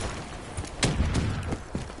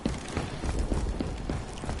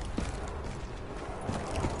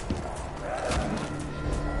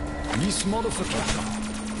 This modification.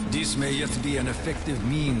 This may yet be an effective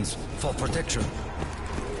means for protection.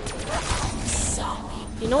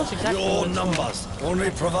 He knows exactly Your what it's numbers only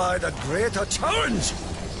provide a greater challenge.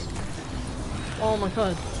 for. Oh my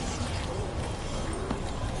god.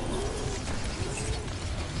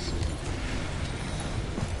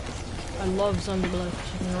 I love Zombie Blood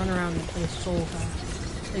because you can run around and play so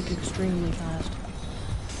fast. Like, extremely fast.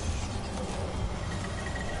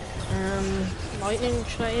 Lightning,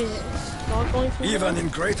 should I start going through? Even in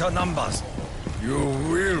greater numbers, you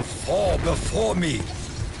will fall before me.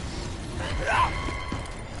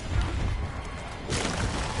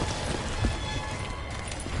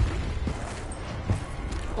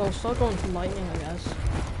 Oh, start going for lightning, I guess.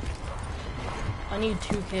 I need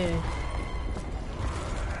 2k.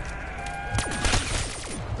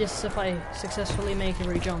 Yes, if I successfully make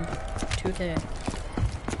every jump. 2k.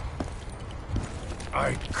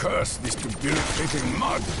 I curse this debilitating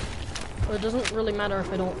mud. Well, it doesn't really matter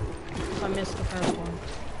if I miss the first one.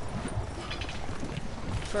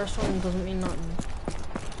 The first one doesn't mean nothing.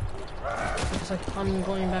 It's like I'm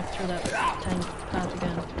going back through that tank path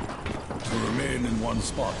again. To remain in one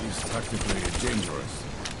spot is tactically dangerous.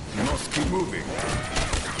 You must keep moving.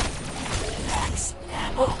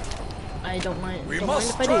 Oh, I don't mind. We don't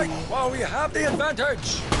must mind if I strike do. while we have the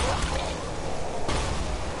advantage.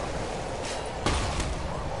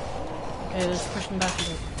 Okay, let's push them back a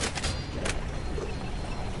bit.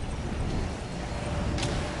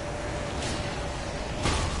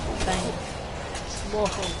 Bang. Whoa.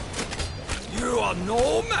 You are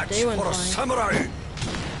no match They went for a fine. samurai.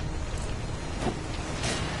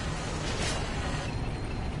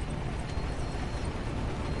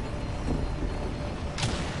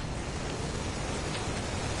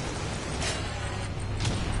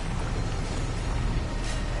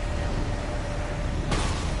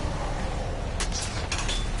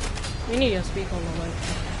 We need to speak on the like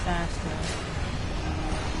fast now.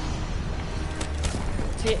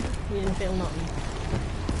 See, you didn't fail nothing.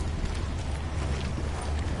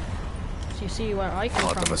 So you see where I come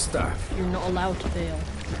Out of a from, staff. you're not allowed to fail.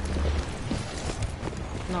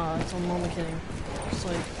 Nah, it's I'm only kidding. It's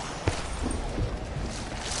like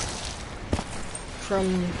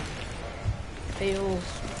from fails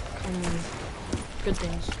come good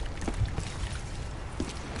things.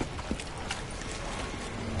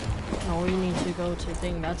 No, we need to go to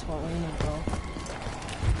thing, that's what we need to go.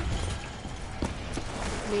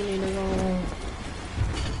 We need to go.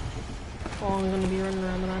 Oh, I'm gonna be running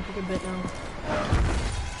around the map a good bit now.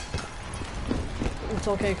 It's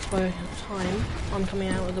okay, because by time I'm coming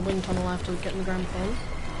out of the wind tunnel after getting the Grand Phone.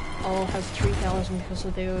 I'll have 3,000 because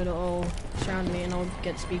they would all surround me and I'll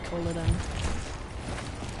get speed cola then.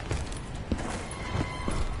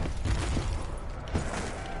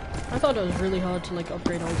 I thought it was really hard to like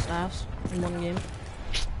upgrade all the staffs in one game.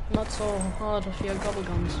 Not so hard if you have gobble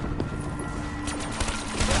guns.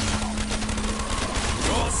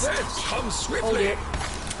 Your death comes Oh swiftly. dear.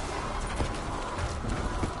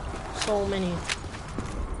 So many.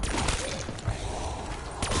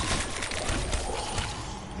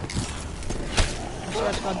 I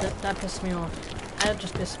swear to God, that pissed me off. That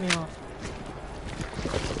just pissed me off.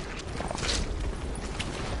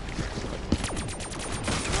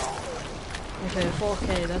 Okay,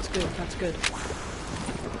 4k, that's good, that's good.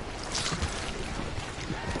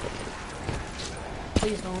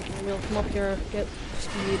 Please don't, we'll come up here, get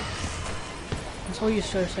speed. I'm so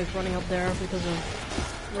used to like running up there because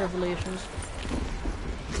of revelations.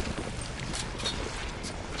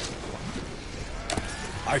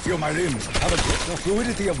 I feel my limbs have a greater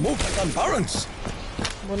fluidity of movement and balance.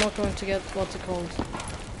 We're not going to get, what's it called?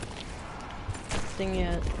 Thing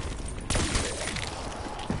yet.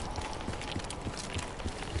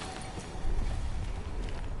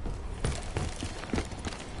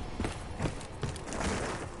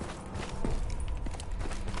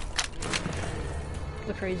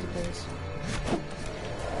 The crazy place.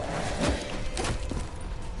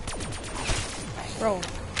 Bro.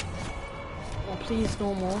 Oh, please,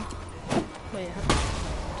 no more. Wait,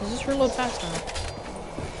 does this reload fast now?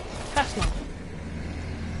 Fast now.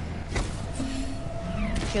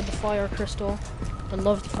 Get the fire crystal. I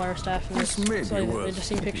love the fire staff in this. This may So be I worth just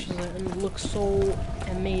seen pictures of it and it looks so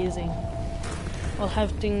amazing. I'll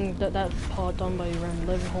have that part done by round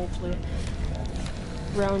 11 hopefully.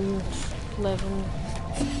 Round 11.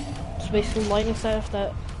 It's basically lightning staff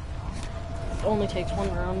that only takes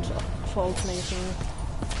one round for ultimating.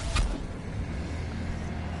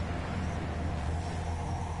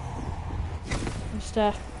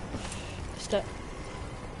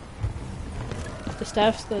 The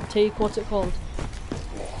staffs that take, what's it called?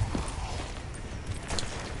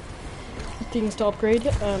 Things to upgrade,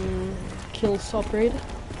 kills to upgrade,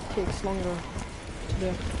 takes longer to do.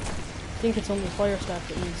 I think it's only the fire staff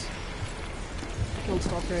that needs kills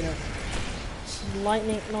to upgrade it. It's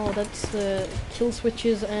lightning, no, that's the kill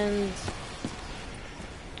switches and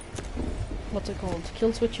what's it called?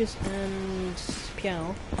 Kill switches and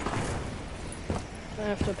piano.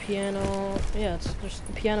 after piano, yeah, it's just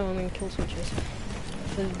the piano and then kill switches.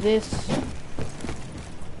 For this,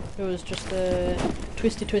 it was just a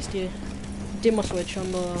twisty dimmer switch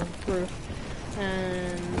on the roof,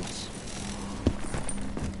 and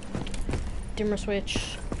dimmer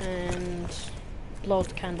switch and blow out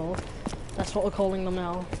the candle. That's what we're calling them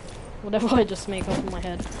now. Whatever I just make up in my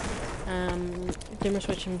head. Dimmer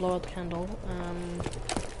switch and blow out the candle.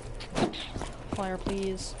 Fire,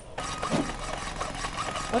 please.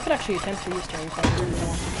 I could actually attempt to use Terry if I really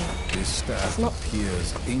wanted to. This staff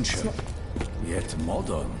appears ancient, yet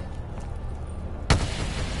modern.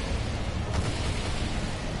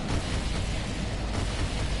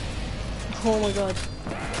 Oh my god,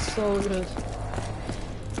 so good.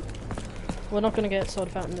 We're not gonna get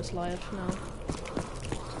Soda Fountain this live now.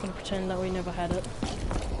 Just gonna pretend that we never had it.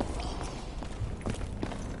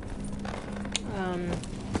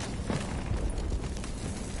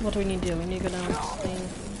 What do we need to do? We need to go down this thing.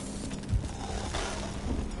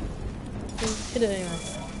 Hit it anyway.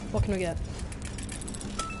 What can we get?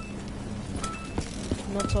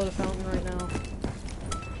 Not Soda Fountain right now.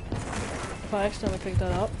 If I accidentally picked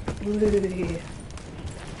that up.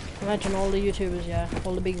 Imagine all the YouTubers, yeah,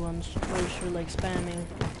 all the big ones, were just like spamming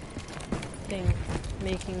thing,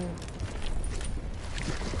 making.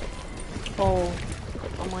 Oh,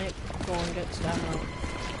 I might go and get stamina.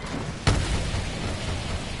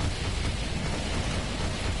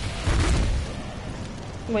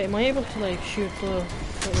 Wait, am I able to like shoot the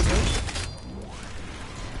little bird?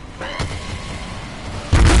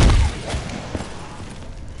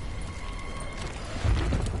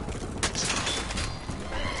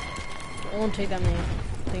 It won't take that many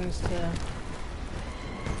things to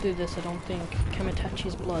do this, I don't think.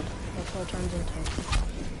 Kamitachi's blood, that's what it turns into.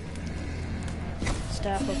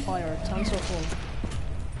 Staff of fire, it sounds so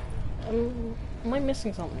cool. Am I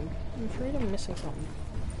missing something? I'm afraid I'm missing something.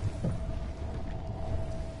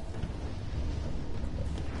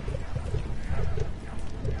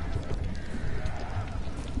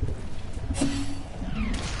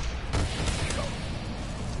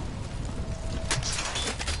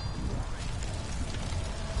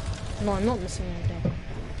 No, I'm not missing anything.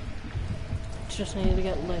 It's just I need to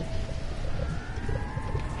get like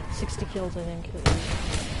 60 kills, I think.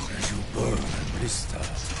 As you burn and blister,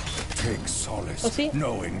 take solace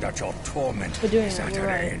knowing that your torment we're doing is it, at we're an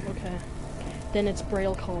right. end. Okay. Then it's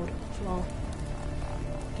Braille code as well.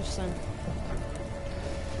 Just then.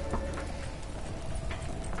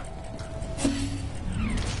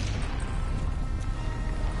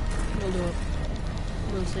 We'll do it.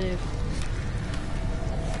 We'll save.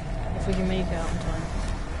 If we can make it out in time.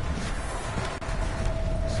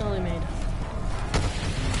 Slowly made.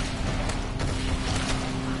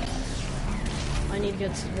 I need to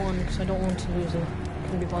get one because I don't want to lose it.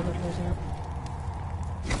 Couldn't be bothered losing it.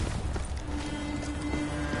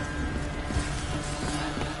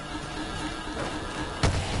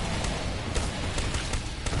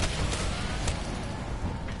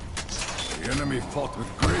 The enemy fought with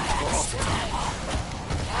great ferocity.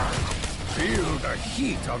 Feel the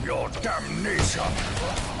heat of your damnation.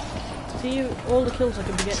 See all the kills I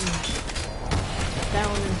could be getting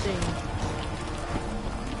down and thing.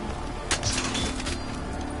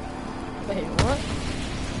 Wait, what?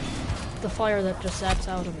 The fire that just zaps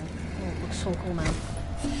out of it. Oh, it looks so cool, man.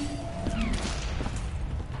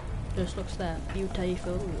 Just looks that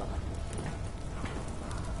beautiful.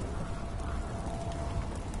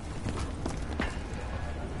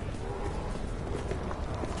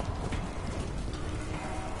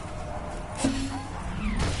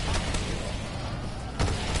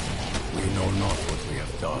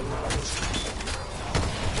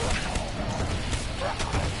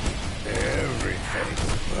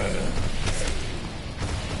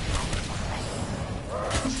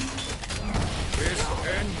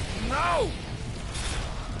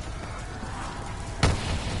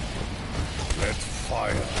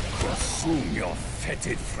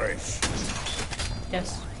 Fresh.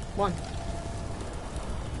 Yes, one.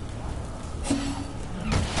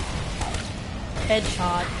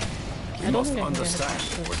 Headshot. You must understand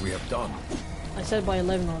what we have done. I said by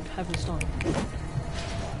 11 I'd have this done.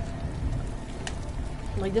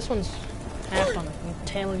 Like this one's half done. I'm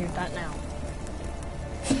telling you that now.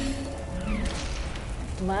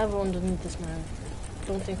 The lava underneath this, man.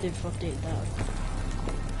 Don't think they've updated that.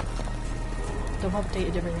 They've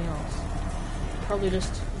updated everything else. Probably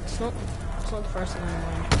just it's not the first thing in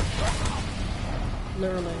mind.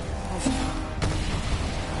 Literally.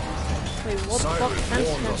 Wait, what the fuck? Cyrus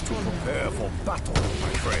warned us to prepare for battle,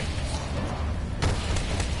 my friend.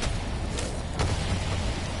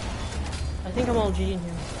 I think I'm all G in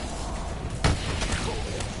here.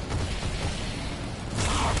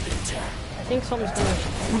 think something's gonna...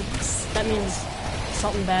 That means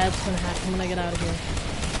something bad's gonna happen when I get out of here.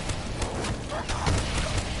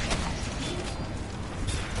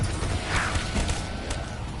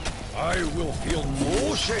 I will feel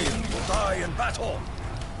no shame to die in battle.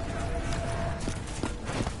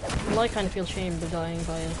 Well, I kind of feel shamed of dying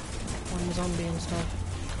by one zombie and stuff.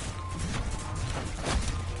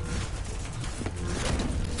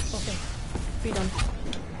 Okay, be done.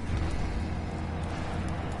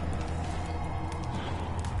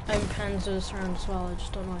 I have Panzers around as well, I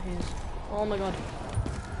just don't know what he is. Oh my god.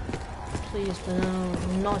 Please, no,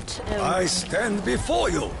 not ever. I stand before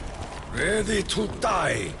you, ready to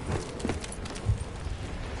die.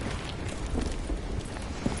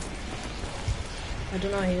 I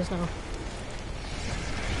don't know how he is now.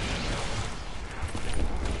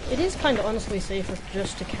 It is kind of honestly safer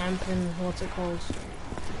just to camp in, what's it called?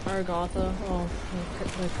 Argotha, or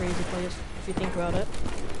the crazy place, if you think about it.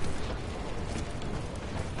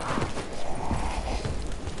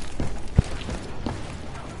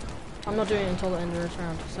 I'm not doing it until the end of this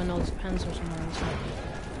round, because I know there's Panzer somewhere on the side.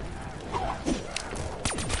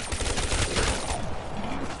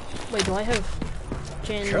 Wait, do I have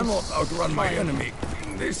Jane's Cannot outrun my fire? enemy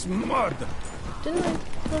in this mud. Didn't I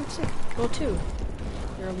go two?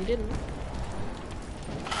 Barely didn't.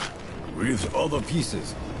 With other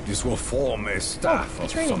pieces, this will form a staff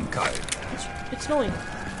it's of raining. some kind. It's snowing.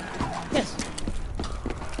 Yes.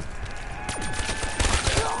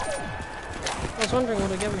 I was wondering what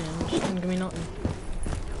it'd give me, and it just didn't give me nothing.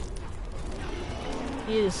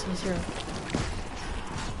 He's here.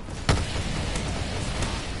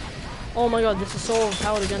 Oh my god, this is so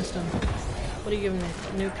overpowered against him. What are you giving me?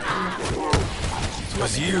 Nuke? It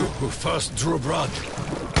was you who first drew blood.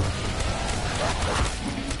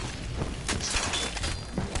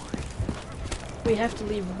 We have to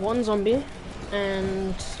leave one zombie,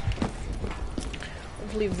 and...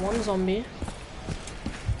 leave one zombie.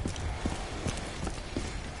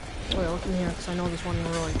 Oh yeah, look in here, because I know there's one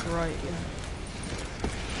right here.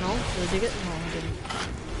 No? Did I dig it? No, I didn't.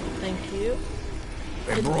 Thank you.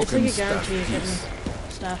 A It's broken like a staff guarantee of getting piece.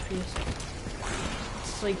 staff piece.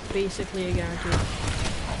 It's like basically a guarantee.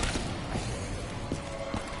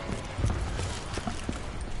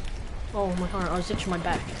 Oh my heart, I was itching my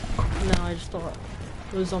back. And then I just thought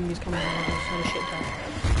those zombies coming in and I just had a shit attack.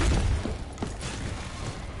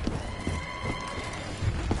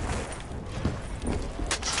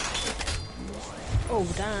 Oh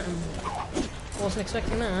damn. Wasn't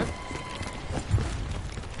expecting that.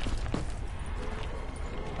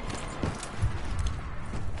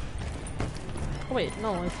 Oh wait,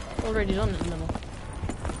 no, I've already done it in the middle.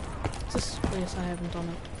 It's this place I haven't done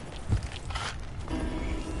it.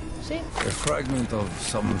 See? A fragment of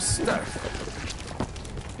some staff.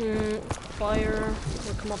 Fire.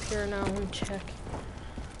 We'll come up here now and check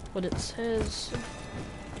what it says.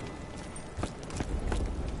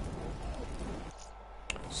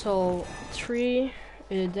 So, 3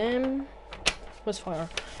 of them. What's fire?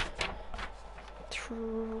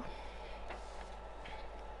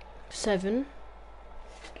 7.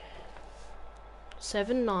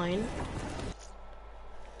 7, 9.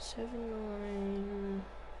 7, 9.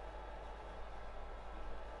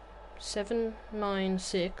 7, 9,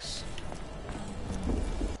 6.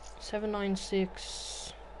 7, 9,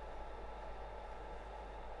 6.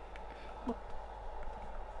 Oh.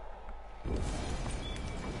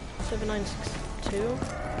 7, 9, 6, 2.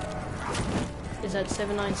 Is that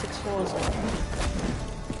 7, 9, 6, 4? Is that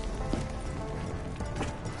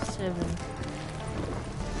 7.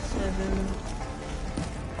 7.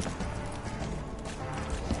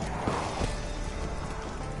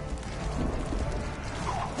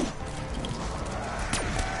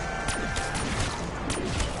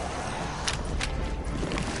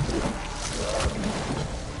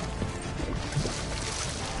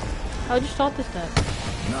 How'd you start this step?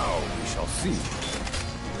 Now we shall see.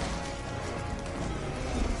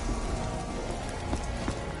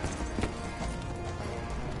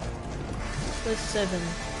 Where's 7?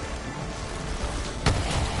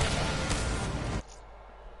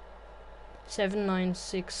 7, 9,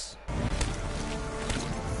 6.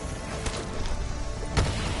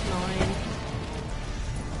 9.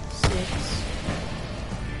 6.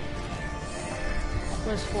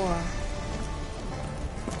 Where's 4?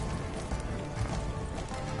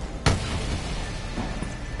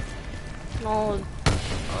 No.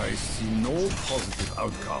 I see no positive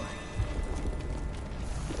outcome.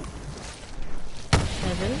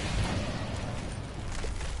 7.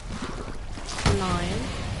 9.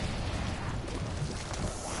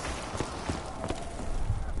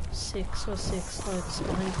 6 or 6. Oh, it's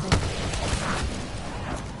behind me.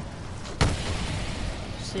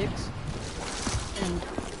 6. And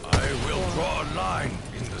I will draw a line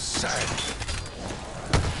in the sand.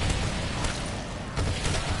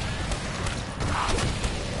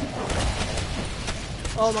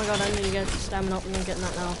 oh my god, I need to get stamina up and I'm getting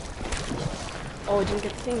that now. Oh, I didn't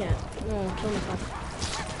get the thing yet. No, kill myself.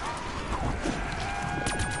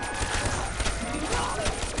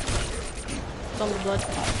 Zombie blood.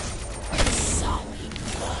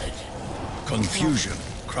 Confusion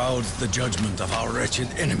crowds the judgment of our wretched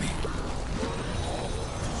enemy.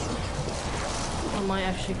 I might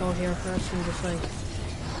actually go here first and just like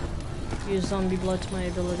use zombie blood to my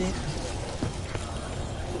ability.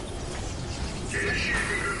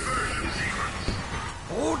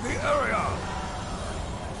 Hold the area!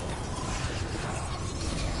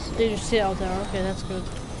 They just sit out there. Okay, that's good.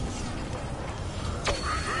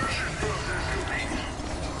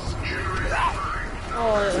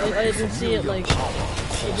 Oh, I didn't see it, like,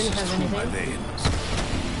 it didn't have anything.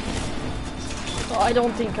 Oh, I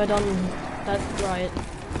don't think I done that right.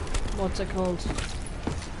 What's it called?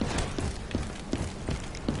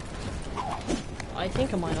 I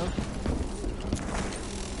think I might have.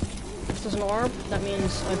 If there's an orb, that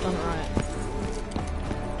means I've done it right.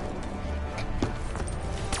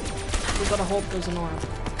 We gotta hope there's an orb.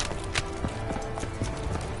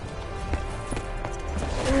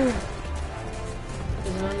 Ooh.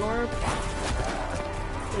 Is there an orb?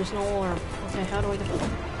 There's no orb. Okay, how do I get it?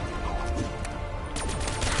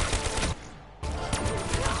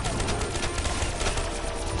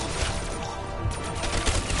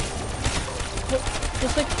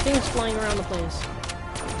 Just like things flying around the place.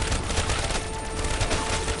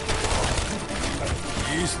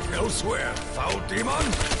 East elsewhere, foul demon!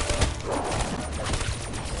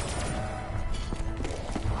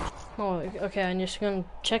 Oh, okay, I'm just gonna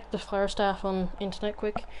check the fire staff on internet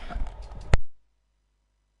quick.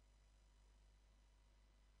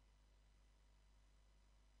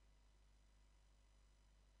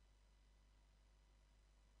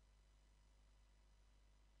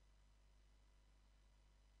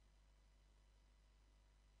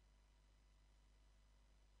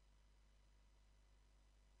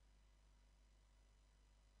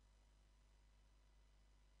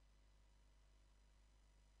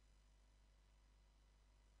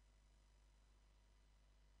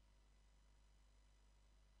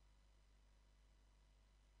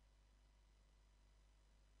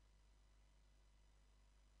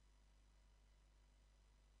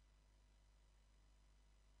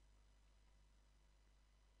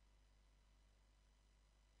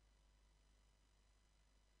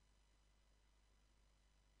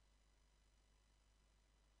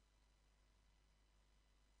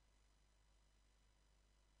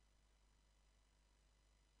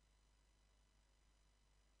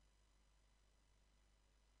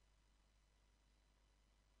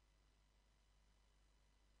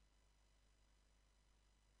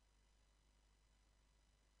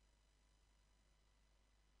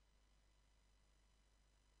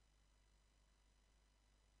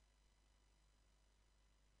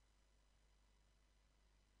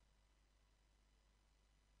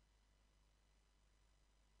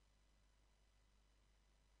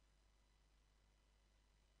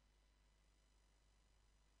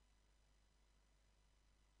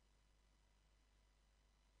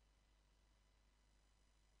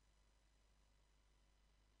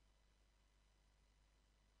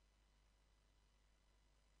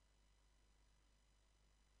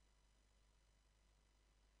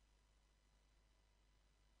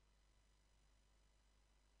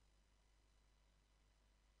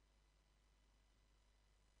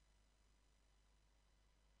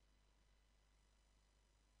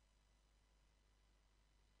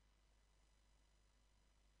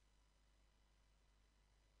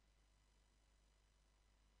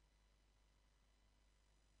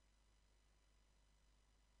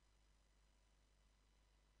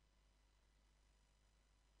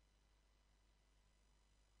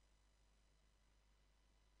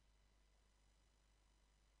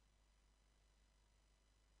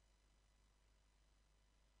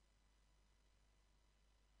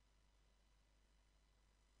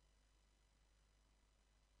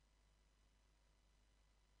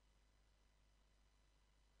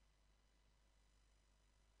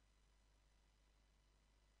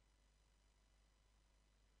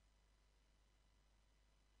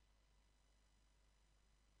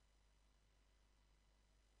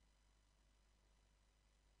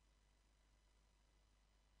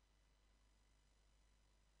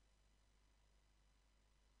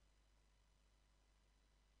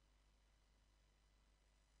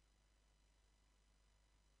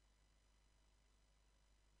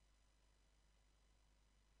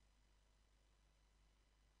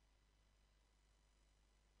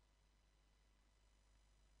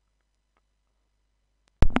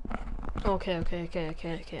 Okay, I'm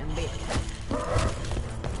big.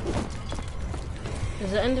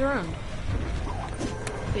 Is it end the round?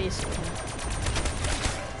 Basically.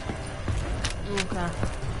 Okay.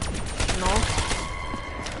 No.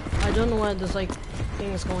 I don't know where this like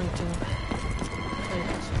thing is going to.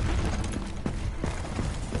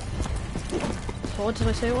 So what did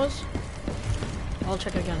I say it was? I'll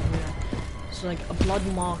check it again. Yeah. So like a blood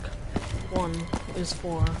mark 1 is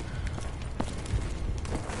for.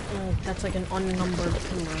 That's like an unnumbered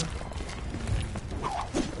pillar.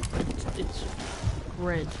 It's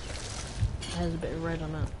red. It has a bit of red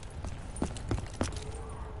on it.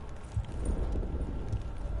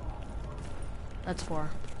 That's 4.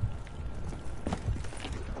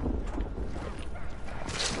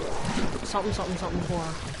 Something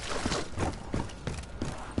 4.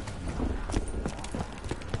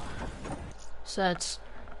 So that's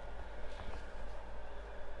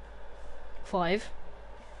 5,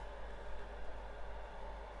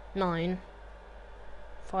 9,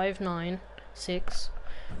 5, 9, 6,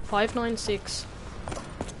 5, 9, 6,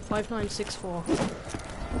 5, 9, 6, 4.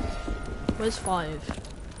 Where's 5?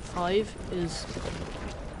 5 is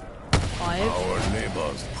 5. Our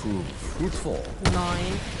labors prove fruitful.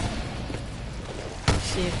 9,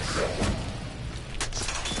 6.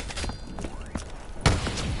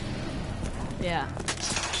 Yeah.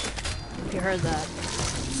 You heard that.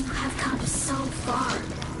 You have come so far.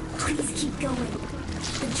 Please keep going.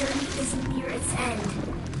 The journey isn't near its end.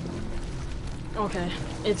 Okay,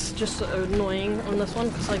 it's just annoying on this one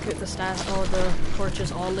because like the stats or the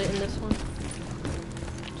torches all lit in this one.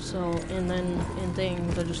 So and then in thing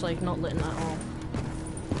they're just like not lit at all.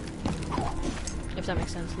 If that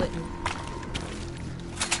makes sense, lit.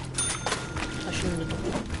 I shouldn't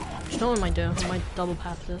have. You know what I might do? I might double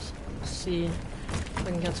path this. See if I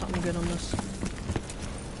can get something good on this.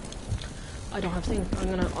 I don't have thing.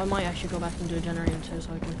 I might actually go back and do a generator too,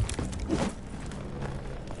 so I can.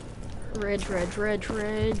 Red.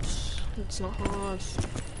 It's not hard.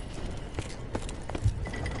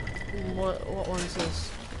 What one's this?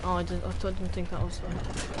 Oh, I didn't think that was the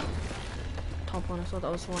top one. I thought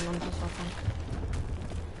that was the one on the top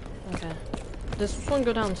one. Okay. Does this one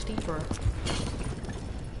go down steeper?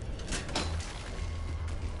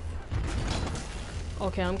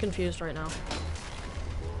 Okay, I'm confused right now.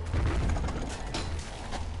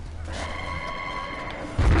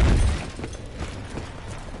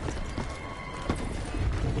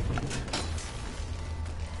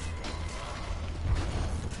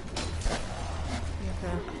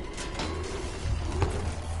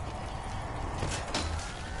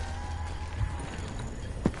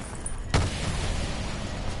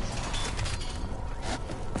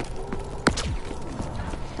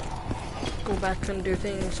 Back and do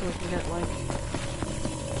things so we can get like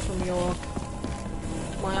some your.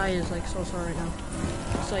 My eye is like so sore right now.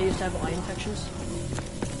 So I used to have eye infections,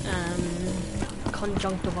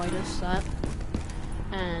 conjunctivitis, that,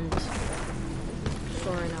 and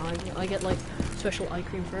so right now I get like special eye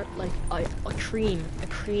cream for it, like a cream,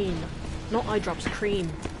 not eye drops, cream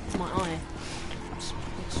for my eye. It's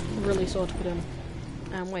really sore to put in.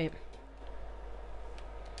 And wait,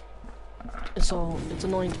 it's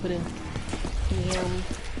annoying to put in.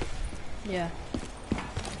 Yeah.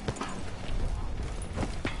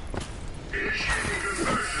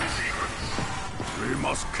 We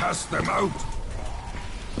must cast them out.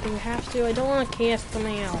 We have to. I don't want to cast them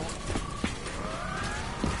out.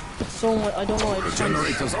 It's so much. I don't know. The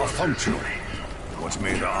generators are functional. What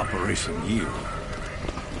made the operation yield?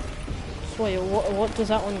 So wait, what does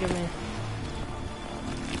that one give me?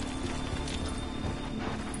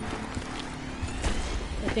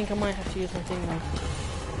 I think I might have to use my thing now.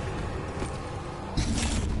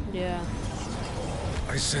 Yeah.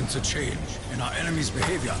 I sense a change in our enemy's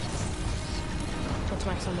behavior. Let's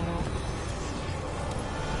max them all.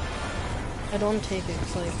 I don't take it,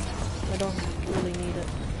 it's like, I don't really need it.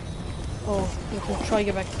 Oh, we can try to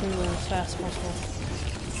get back to them as fast as possible.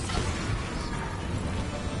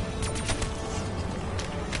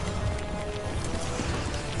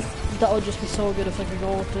 That would just be so good if I could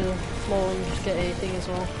go with the flow and just get a thing as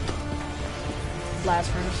well. Blast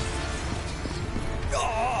furnace.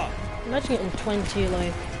 Imagine getting 20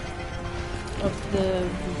 like of the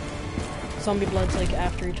zombie bloods like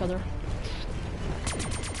after each other.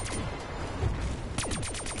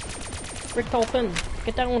 Rick Dolphin,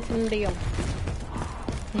 get down from the deal.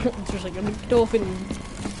 It's just like a Rick Dolphin.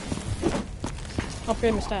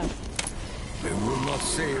 Upgrade my staff. I will not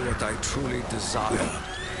say what I truly desire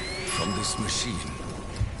from this machine.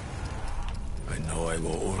 I know I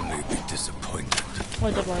will only be disappointed. Oh,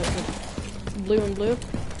 I double it. Blue and blue.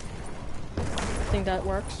 I think that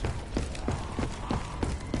works.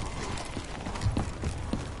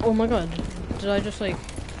 Oh my god. Did I just like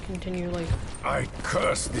continue like I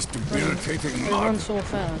curse this debilitating I run mud. so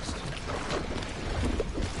fast?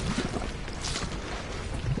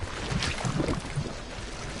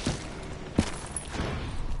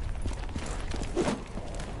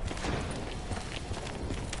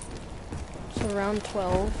 So round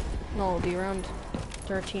 12, no, it'll be round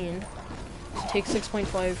 13. So take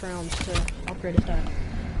 6.5 rounds to upgrade a stat.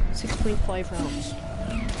 6.5 rounds.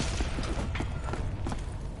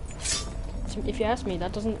 So if you ask me,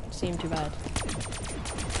 that doesn't seem too bad.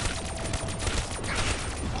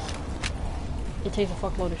 It takes a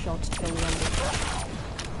fuckload of shots to kill the enemy.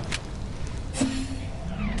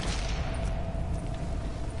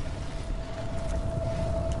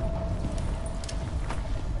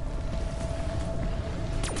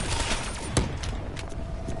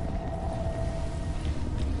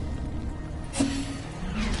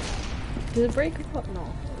 Did it break or what? No.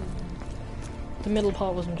 The middle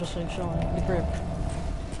part wasn't just like showing, the grip.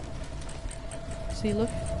 See, look.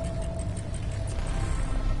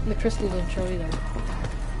 The crystal didn't show either.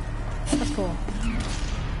 That's cool.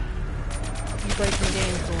 You break the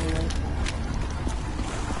game for a little.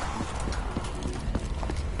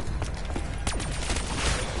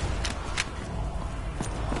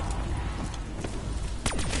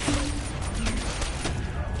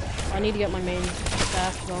 I need to get my main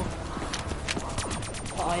staff though.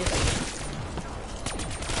 The ice.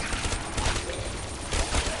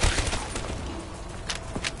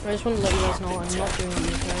 I just want to let you guys know I'm not doing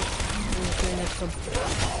these guys. I'm just doing this for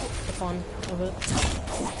the fun of it.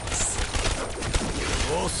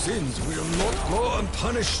 Your sins will not go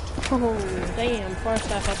unpunished. Oh, damn. Fire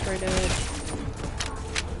staff upgraded.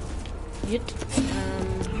 Yet.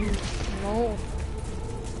 No.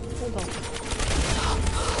 Hold on.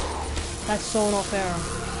 That's so not fair.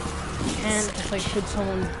 You can't just like hit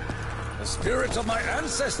someone The spirits of my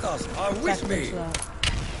ancestors are with back me. into that.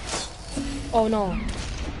 Oh no.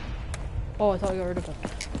 Oh, I thought I got rid of it.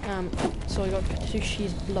 So I got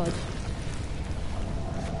Katsushi's blood.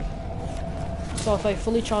 So if I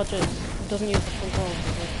fully charge it, it doesn't use the full power.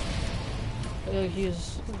 It'll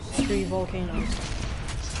use 3 volcanoes.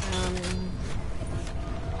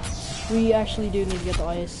 We actually do need to get the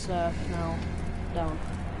ice now down.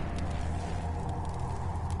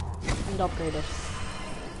 And upgrade it.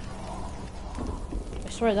 I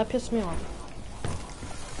swear, that pissed me off.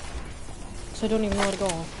 So I don't even know where to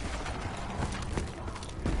go.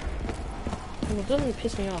 Well, it doesn't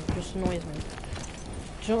piss me off, it just annoys me. Do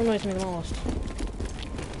you know what annoys me the most?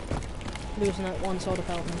 Losing that one soda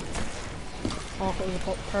fountain. Oh, if it was a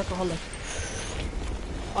perkaholic.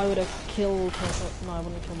 I would have killed myself. No, I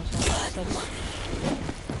wouldn't kill myself.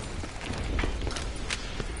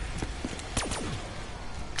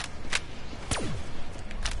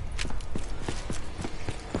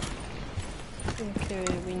 Okay,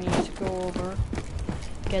 we need to go over,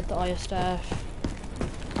 get the ice staff,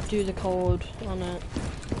 do the code on it,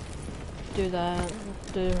 do that,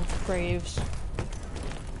 the graves,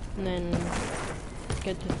 and then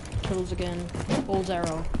get the kills again. Old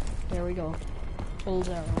Arrow. There we go. Old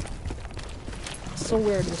Arrow. It's so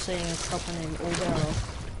weird with saying a proper name, Old Arrow.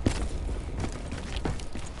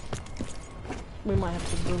 We might have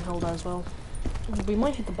to Broomhilda as well. We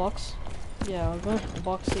might hit the box. Yeah, we're going to hit the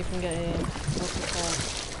box, see if we can get a, what's it called?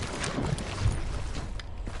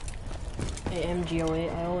 A MG08.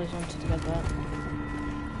 I always wanted to get that.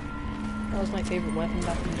 That was my favorite weapon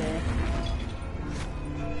back in the day.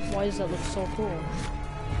 Why does that look so cool?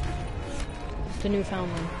 The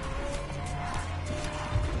Newfoundland.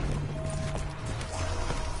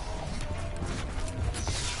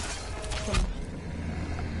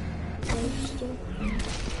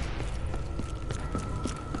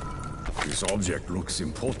 This object looks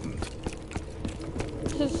important.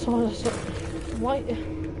 This is so, why?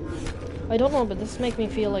 I don't know, but this makes me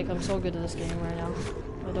feel like I'm so good at this game right now.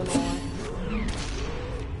 I don't know why.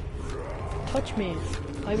 Touch me.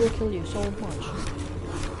 I will kill you so much.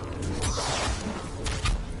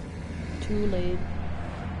 Too late.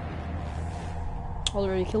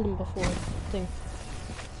 Already killed him before, I think.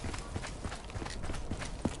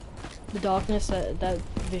 The darkness, that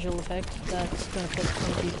visual effect, that's gonna put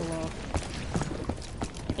some people off.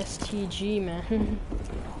 STG, man.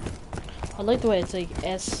 I like the way it's like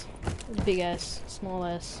S, big S, small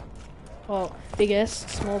s. Oh, big S,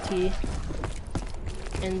 small t,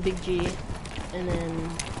 and big G, and then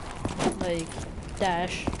like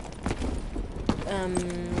dash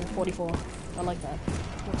 44. I like that.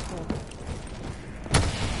 That's cool.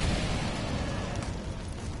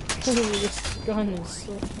 This gun is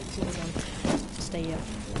so stay up.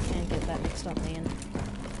 Can't get that mixed up, man.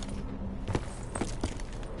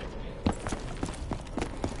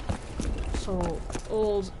 So,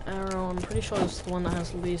 old arrow, I'm pretty sure it's the one that has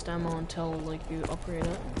the least ammo until, like, you upgrade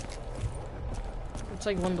it. It's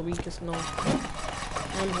like one of the weakest, no.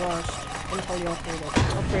 And worst, until you upgrade it.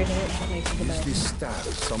 Upgrading it makes it the Is best. this staff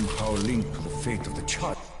somehow linked to the fate of the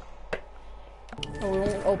child? Oh, we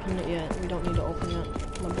won't open it yet. We don't need to open it.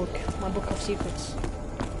 My book of secrets.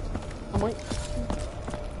 I might...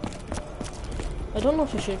 I don't know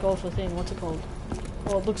if we should go for the thing. What's it called?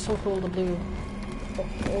 Oh, it looks so cool, the blue.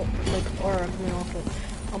 Like aura coming off it.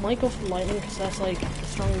 I might go for lightning because that's like the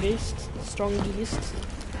strongest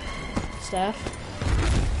staff.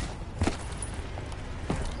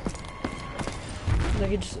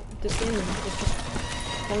 Like this game is just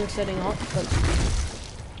fun setting up, but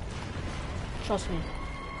trust me,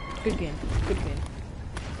 good game, good game.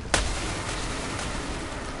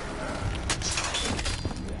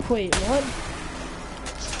 Wait, what?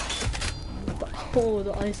 Oh,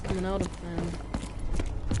 the ice coming out of it, man.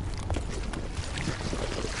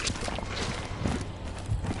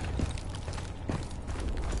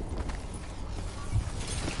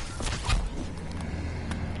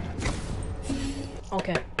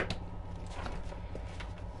 Okay.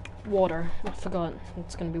 Water. I forgot.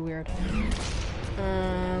 It's gonna be weird.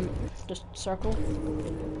 Just circle.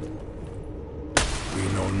 We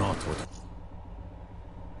know not what.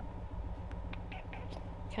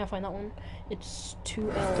 Can't find that one. It's 2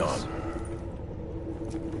 L's. Done.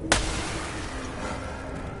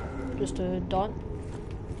 Just a dot.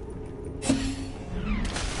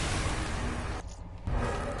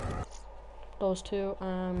 Those two.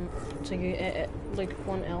 So you like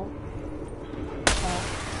 1 L.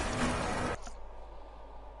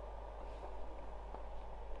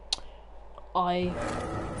 I.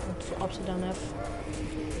 That's upside down F.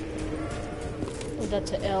 Oh,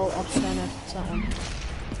 that's a L upside down F. It's that one.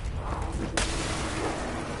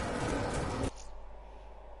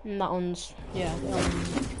 And that one's, yeah,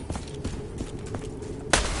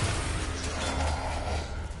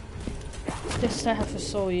 this staff is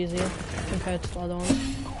so easy compared to the other one.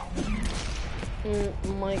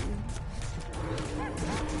 Might...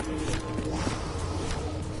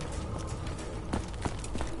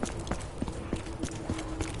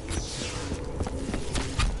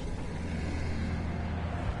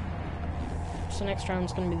 So next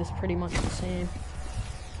round's gonna be this pretty much the same.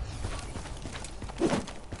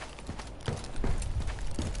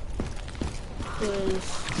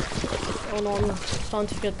 Oh no, I'm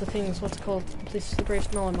starting to get the things, what's it called? Please, the graves,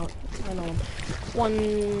 no I'm not, I know them. One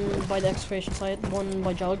by the excavation site, one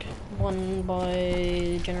by jug, one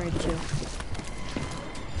by generator 2.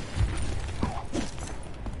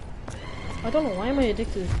 I don't know, why am I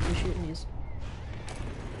addicted to shooting these?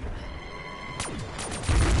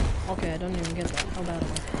 Okay, I don't even get that, how bad am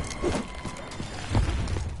I?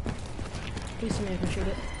 Please tell me I can shoot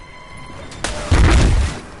it.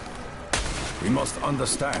 We must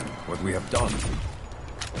understand what we have done.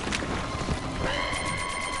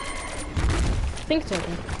 I think it's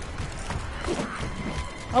open.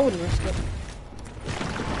 I wouldn't risk it.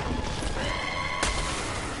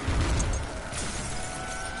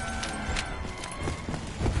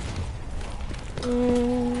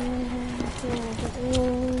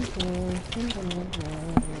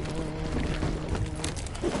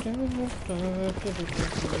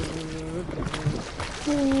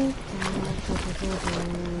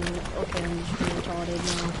 Okay, I'm just being retarded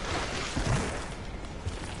now.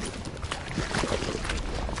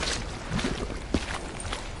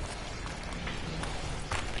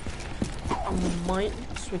 I might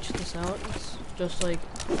switch this out. It's just like,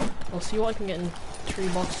 I'll see what I can get in 3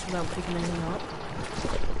 boxes without picking anything up.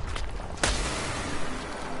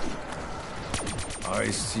 I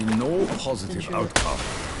see no positive outcome.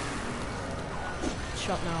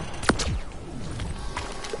 Shut now.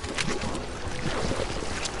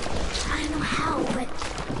 I don't know how, but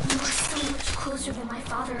you were so much closer than my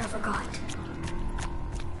father ever got.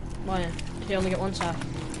 Why? Did he only get 1 staff?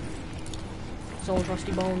 His old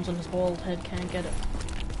rusty bones and his bald head can't get it.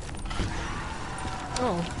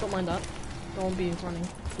 Oh, don't mind that. Don't be running,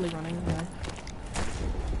 fully running, anyway.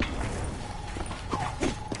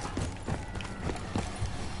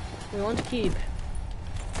 We want to keep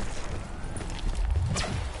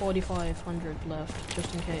 4,500 left,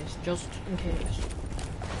 just in case,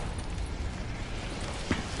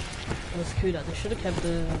 Let's do that. They should have kept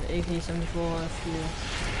the AK-74 few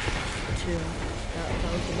too. That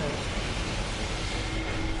was the best.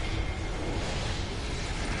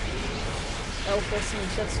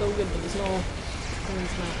 L4 that's so good, but there's no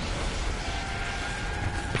points now.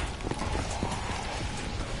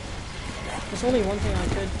 There's only one thing I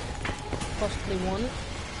could possibly want,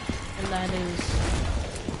 and that is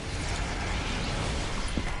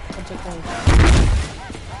what's it called?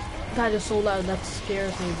 That is so loud, that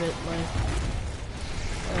scares me a bit, like.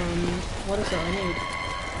 What is it I need?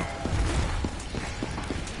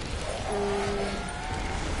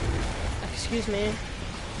 Excuse me.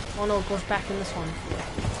 Oh no, it goes back in this one. I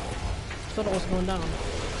thought it was going down.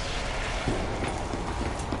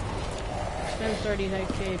 Spend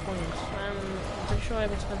 30k points. I'm pretty sure I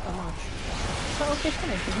haven't spent that much. Oh, okay,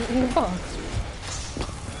 fine. In the box.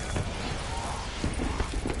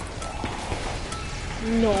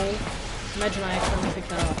 No. Imagine I accidentally picked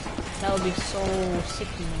that up. That would be so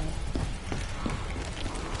sickening.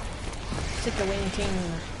 Sick of winking.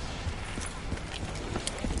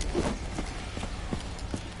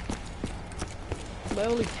 But I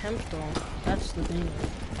only camp though. That's the thing.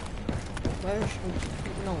 Where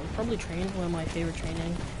should no, probably train where my favorite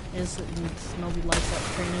training is in Smelby Lights Up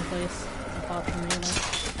training place. Apart from me, like.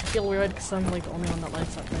 I feel weird because I'm like the only one that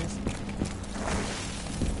likes that place.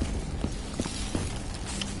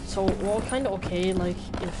 So we're all kinda okay, like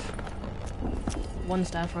if one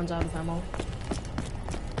staff runs out of ammo.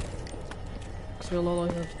 So we'll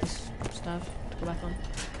always have this staff to go back on.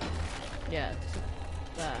 Yeah,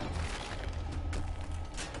 that.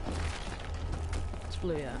 It's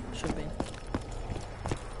blue, yeah, should be.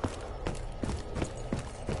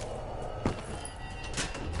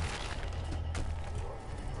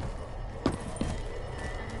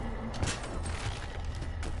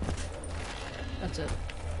 That's it.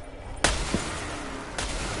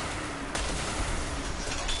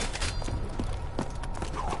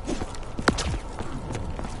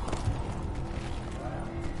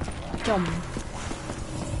 Jump.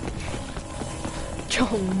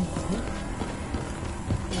 Jump.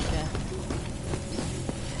 Okay.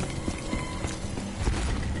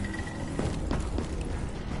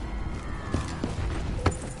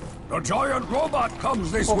 The giant robot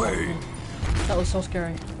comes this way. That was so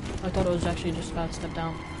scary. I thought it was actually just about to step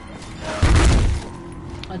down.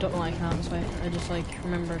 I don't know why I came out this way. I just like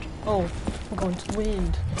remembered. Oh, we're going to the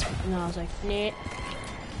wind. And then I was like, nah.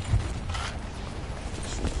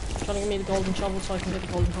 Trying to give me the golden shovel so I can get the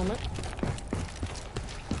golden helmet.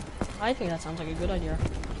 I think that sounds like a good idea.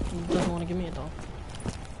 He doesn't want to give me it though.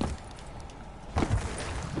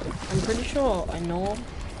 I'm pretty sure I know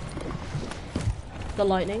the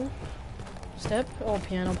lightning step or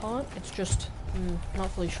piano part. It's just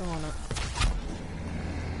not fully sure on it.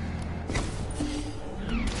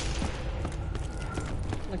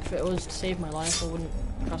 Like if it was to save my life, I wouldn't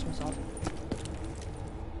trust myself.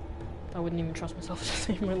 I wouldn't even trust myself to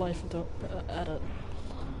save my life at it.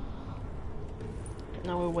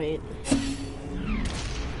 Now we'll wait.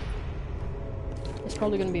 It's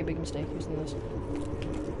probably going to be a big mistake using this.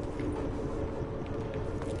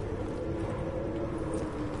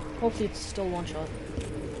 Hopefully it's still one shot.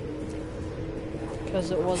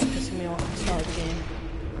 Because it was pissing me off at the start of the game.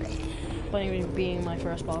 Playing it being my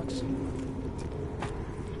first box.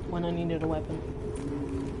 When I needed a weapon.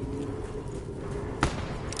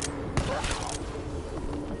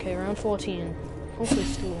 Okay, round 14. Hopefully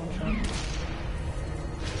it's still one shot.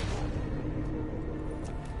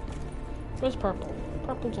 Where's purple?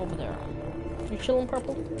 Purple's over there. You chilling,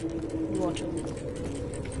 purple? You are chilling.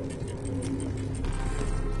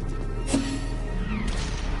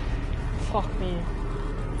 Fuck me.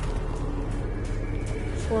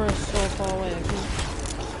 This one is so far away.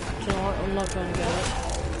 You know what? I'm not gonna get it.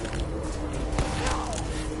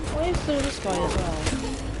 Why is there this guy as well?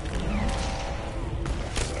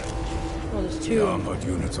 Oh, there's two. The armored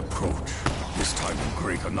units approach, this time in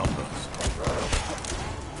greater numbers.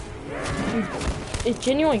 It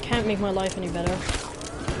genuinely can't make my life any better.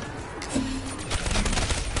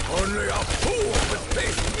 Only a fool would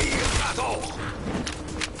face me in battle!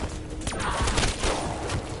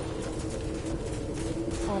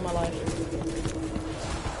 All my life.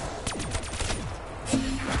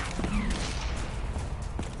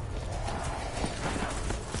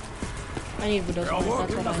 I need Buddha's They are that's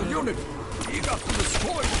working what as I a need. unit, eager to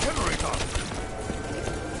destroy the generator.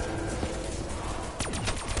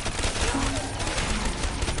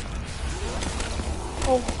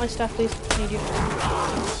 Oh, my staff, please. Need you.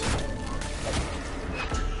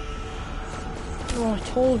 Oh, I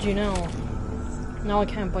told you now. Now I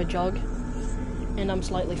can't buy Jug, and I'm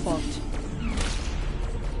slightly fucked.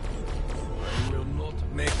 I will not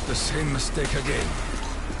make the same mistake again.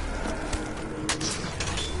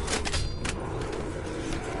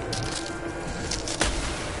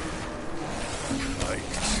 Like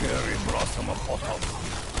cherry blossom of autumn,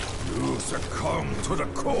 you succumb to the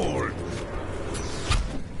cold.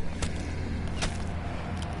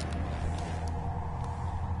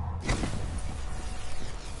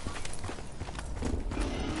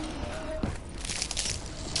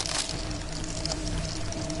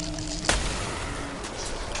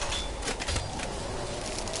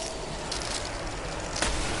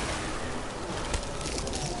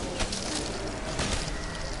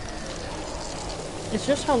 It's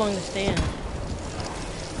just how long they stay in.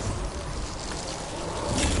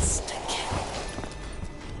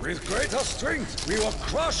 With greater strength, we will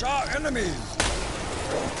crush our enemies.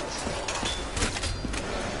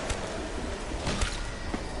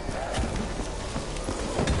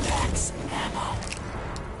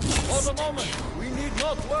 For the moment, we need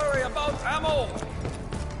not worry about ammo.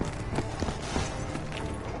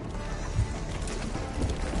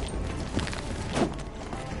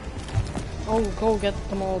 Oh, go get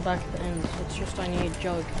them all back at the end. It's just I need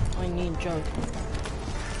Jug. I need Jug.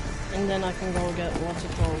 And then I can go get what's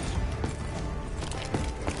it called.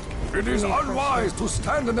 It is unwise to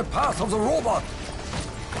stand in the path of the robot.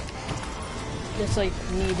 It's like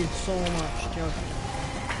needed so much Jug.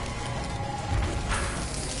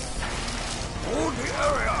 Hold the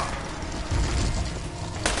area.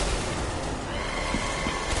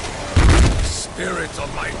 Spirits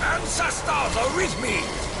of my ancestors are with me!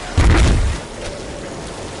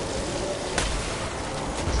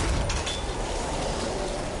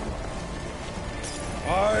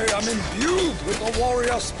 I am imbued with the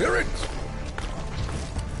warrior spirit.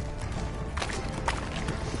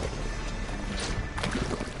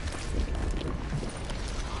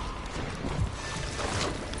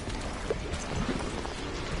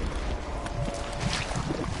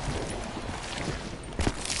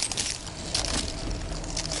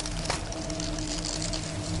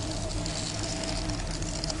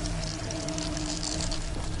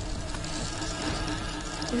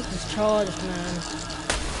 This is charged, man.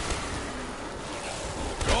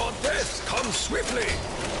 Your death comes swiftly!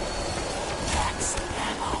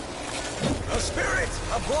 The spirits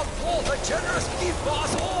have brought forth a generous gift for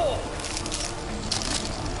us all.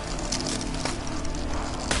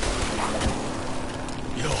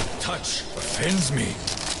 Your touch offends me.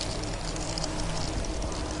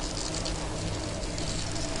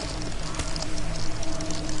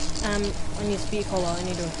 I need speed cola. I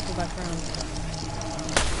need to go back around.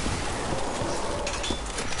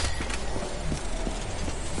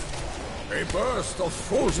 A burst of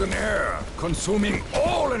frozen air, consuming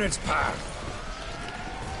all in its path.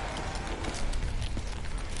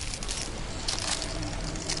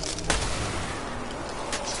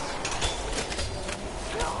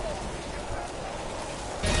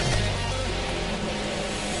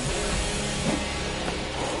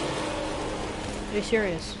 Are you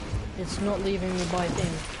serious? It's not leaving me by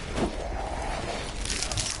thing.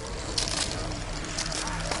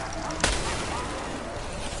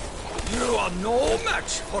 You are no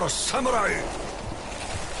match for a samurai!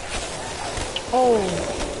 Oh,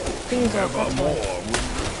 things are Evermore fucked.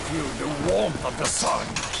 will you feel the warmth of the sun.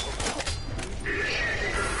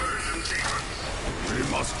 We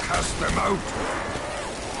must cast them out.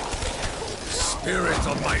 Spirits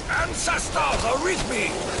of my ancestors are with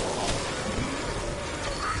me!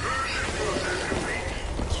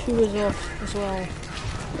 2 is off as well.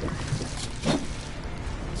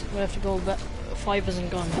 We have to go back. 5 isn't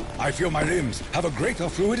gone. I feel my limbs have a greater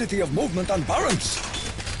fluidity of movement and balance.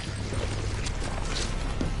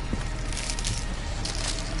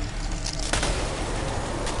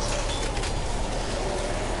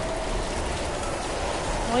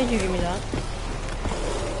 Why did you give me that?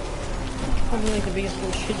 Probably like the biggest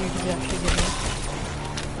bullshit you could actually give me.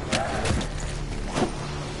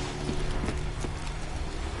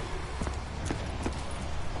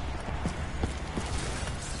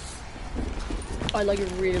 I like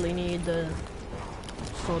really need the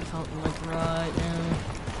soda fountain like right now.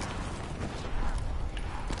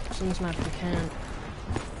 Since map we can.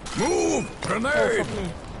 Move! Oh Grenade! fuck me.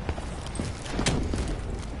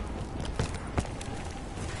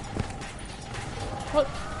 What?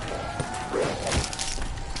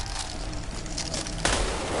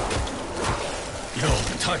 Your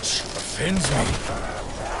touch offends me.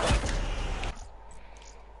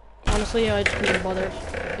 Honestly, I just couldn't bother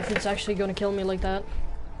if it's actually gonna kill me like that.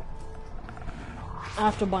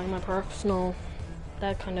 After buying my perks, no.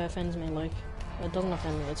 That kinda offends me, like. It doesn't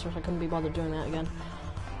offend me, it's just I couldn't be bothered doing that again.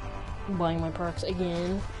 Buying my perks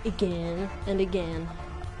again, and again.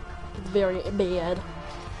 It's very bad.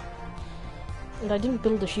 And I didn't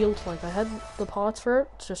build the shield, like, I had the parts for it,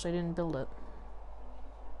 it's just I didn't build it.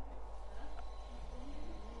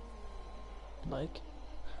 Like,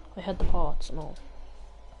 I had the parts and all.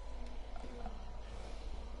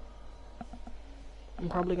 I'm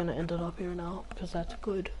probably gonna end it up here now because that's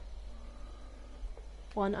good.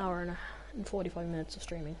 1 hour and 45 minutes of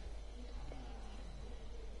streaming.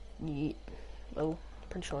 Yeet. Well,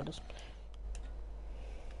 pretty sure it is.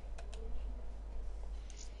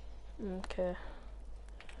 Okay.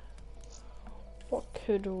 What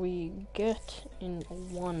could we get in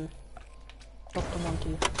one? Dr.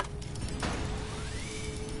 Monty.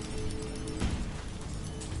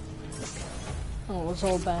 Oh, it was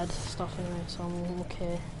all bad stuff anyway, so I'm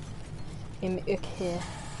okay. I'm okay.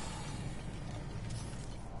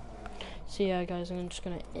 So yeah, guys, I'm just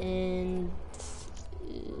gonna end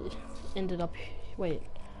it up. Wait,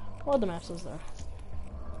 what other maps is there?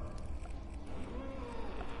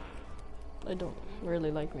 I don't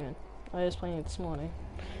really like Moon. I was playing it this morning,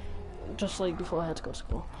 just like before I had to go to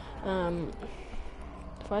school.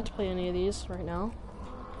 If I had to play any of these right now,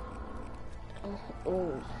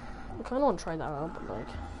 oh, I kind of want to try that out, but like,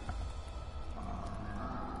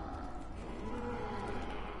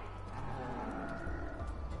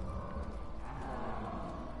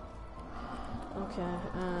 okay,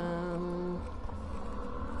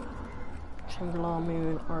 Shangri-La,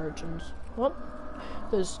 Moon, Origins. What?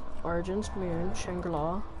 There's Origins, Moon,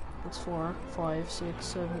 Shangri-La. That's 4, 5, 6,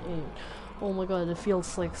 7, 8. Oh my god, it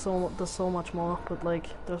feels like there's so much more, but like,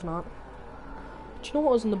 there's not. Do you know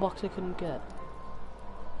what was in the box I couldn't get?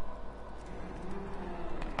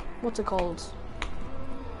 What's it called?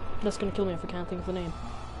 That's gonna kill me if I can't think of the name.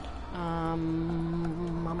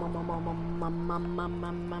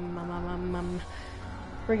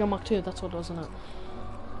 Ring of Mach 2, that's what it was in it.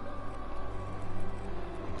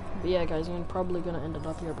 But yeah, guys, I'm probably gonna end it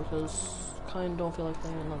up here because I kinda don't feel like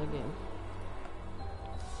playing another game.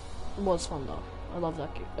 It was fun though. I love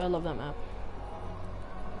that game. I love that map.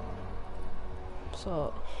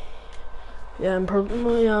 So yeah,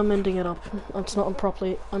 I'm ending it up. It's not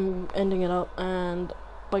properly. I'm ending it up, and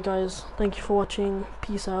bye guys. Thank you for watching.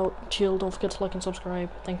 Peace out. Chill. Don't forget to like and subscribe.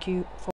 Thank you for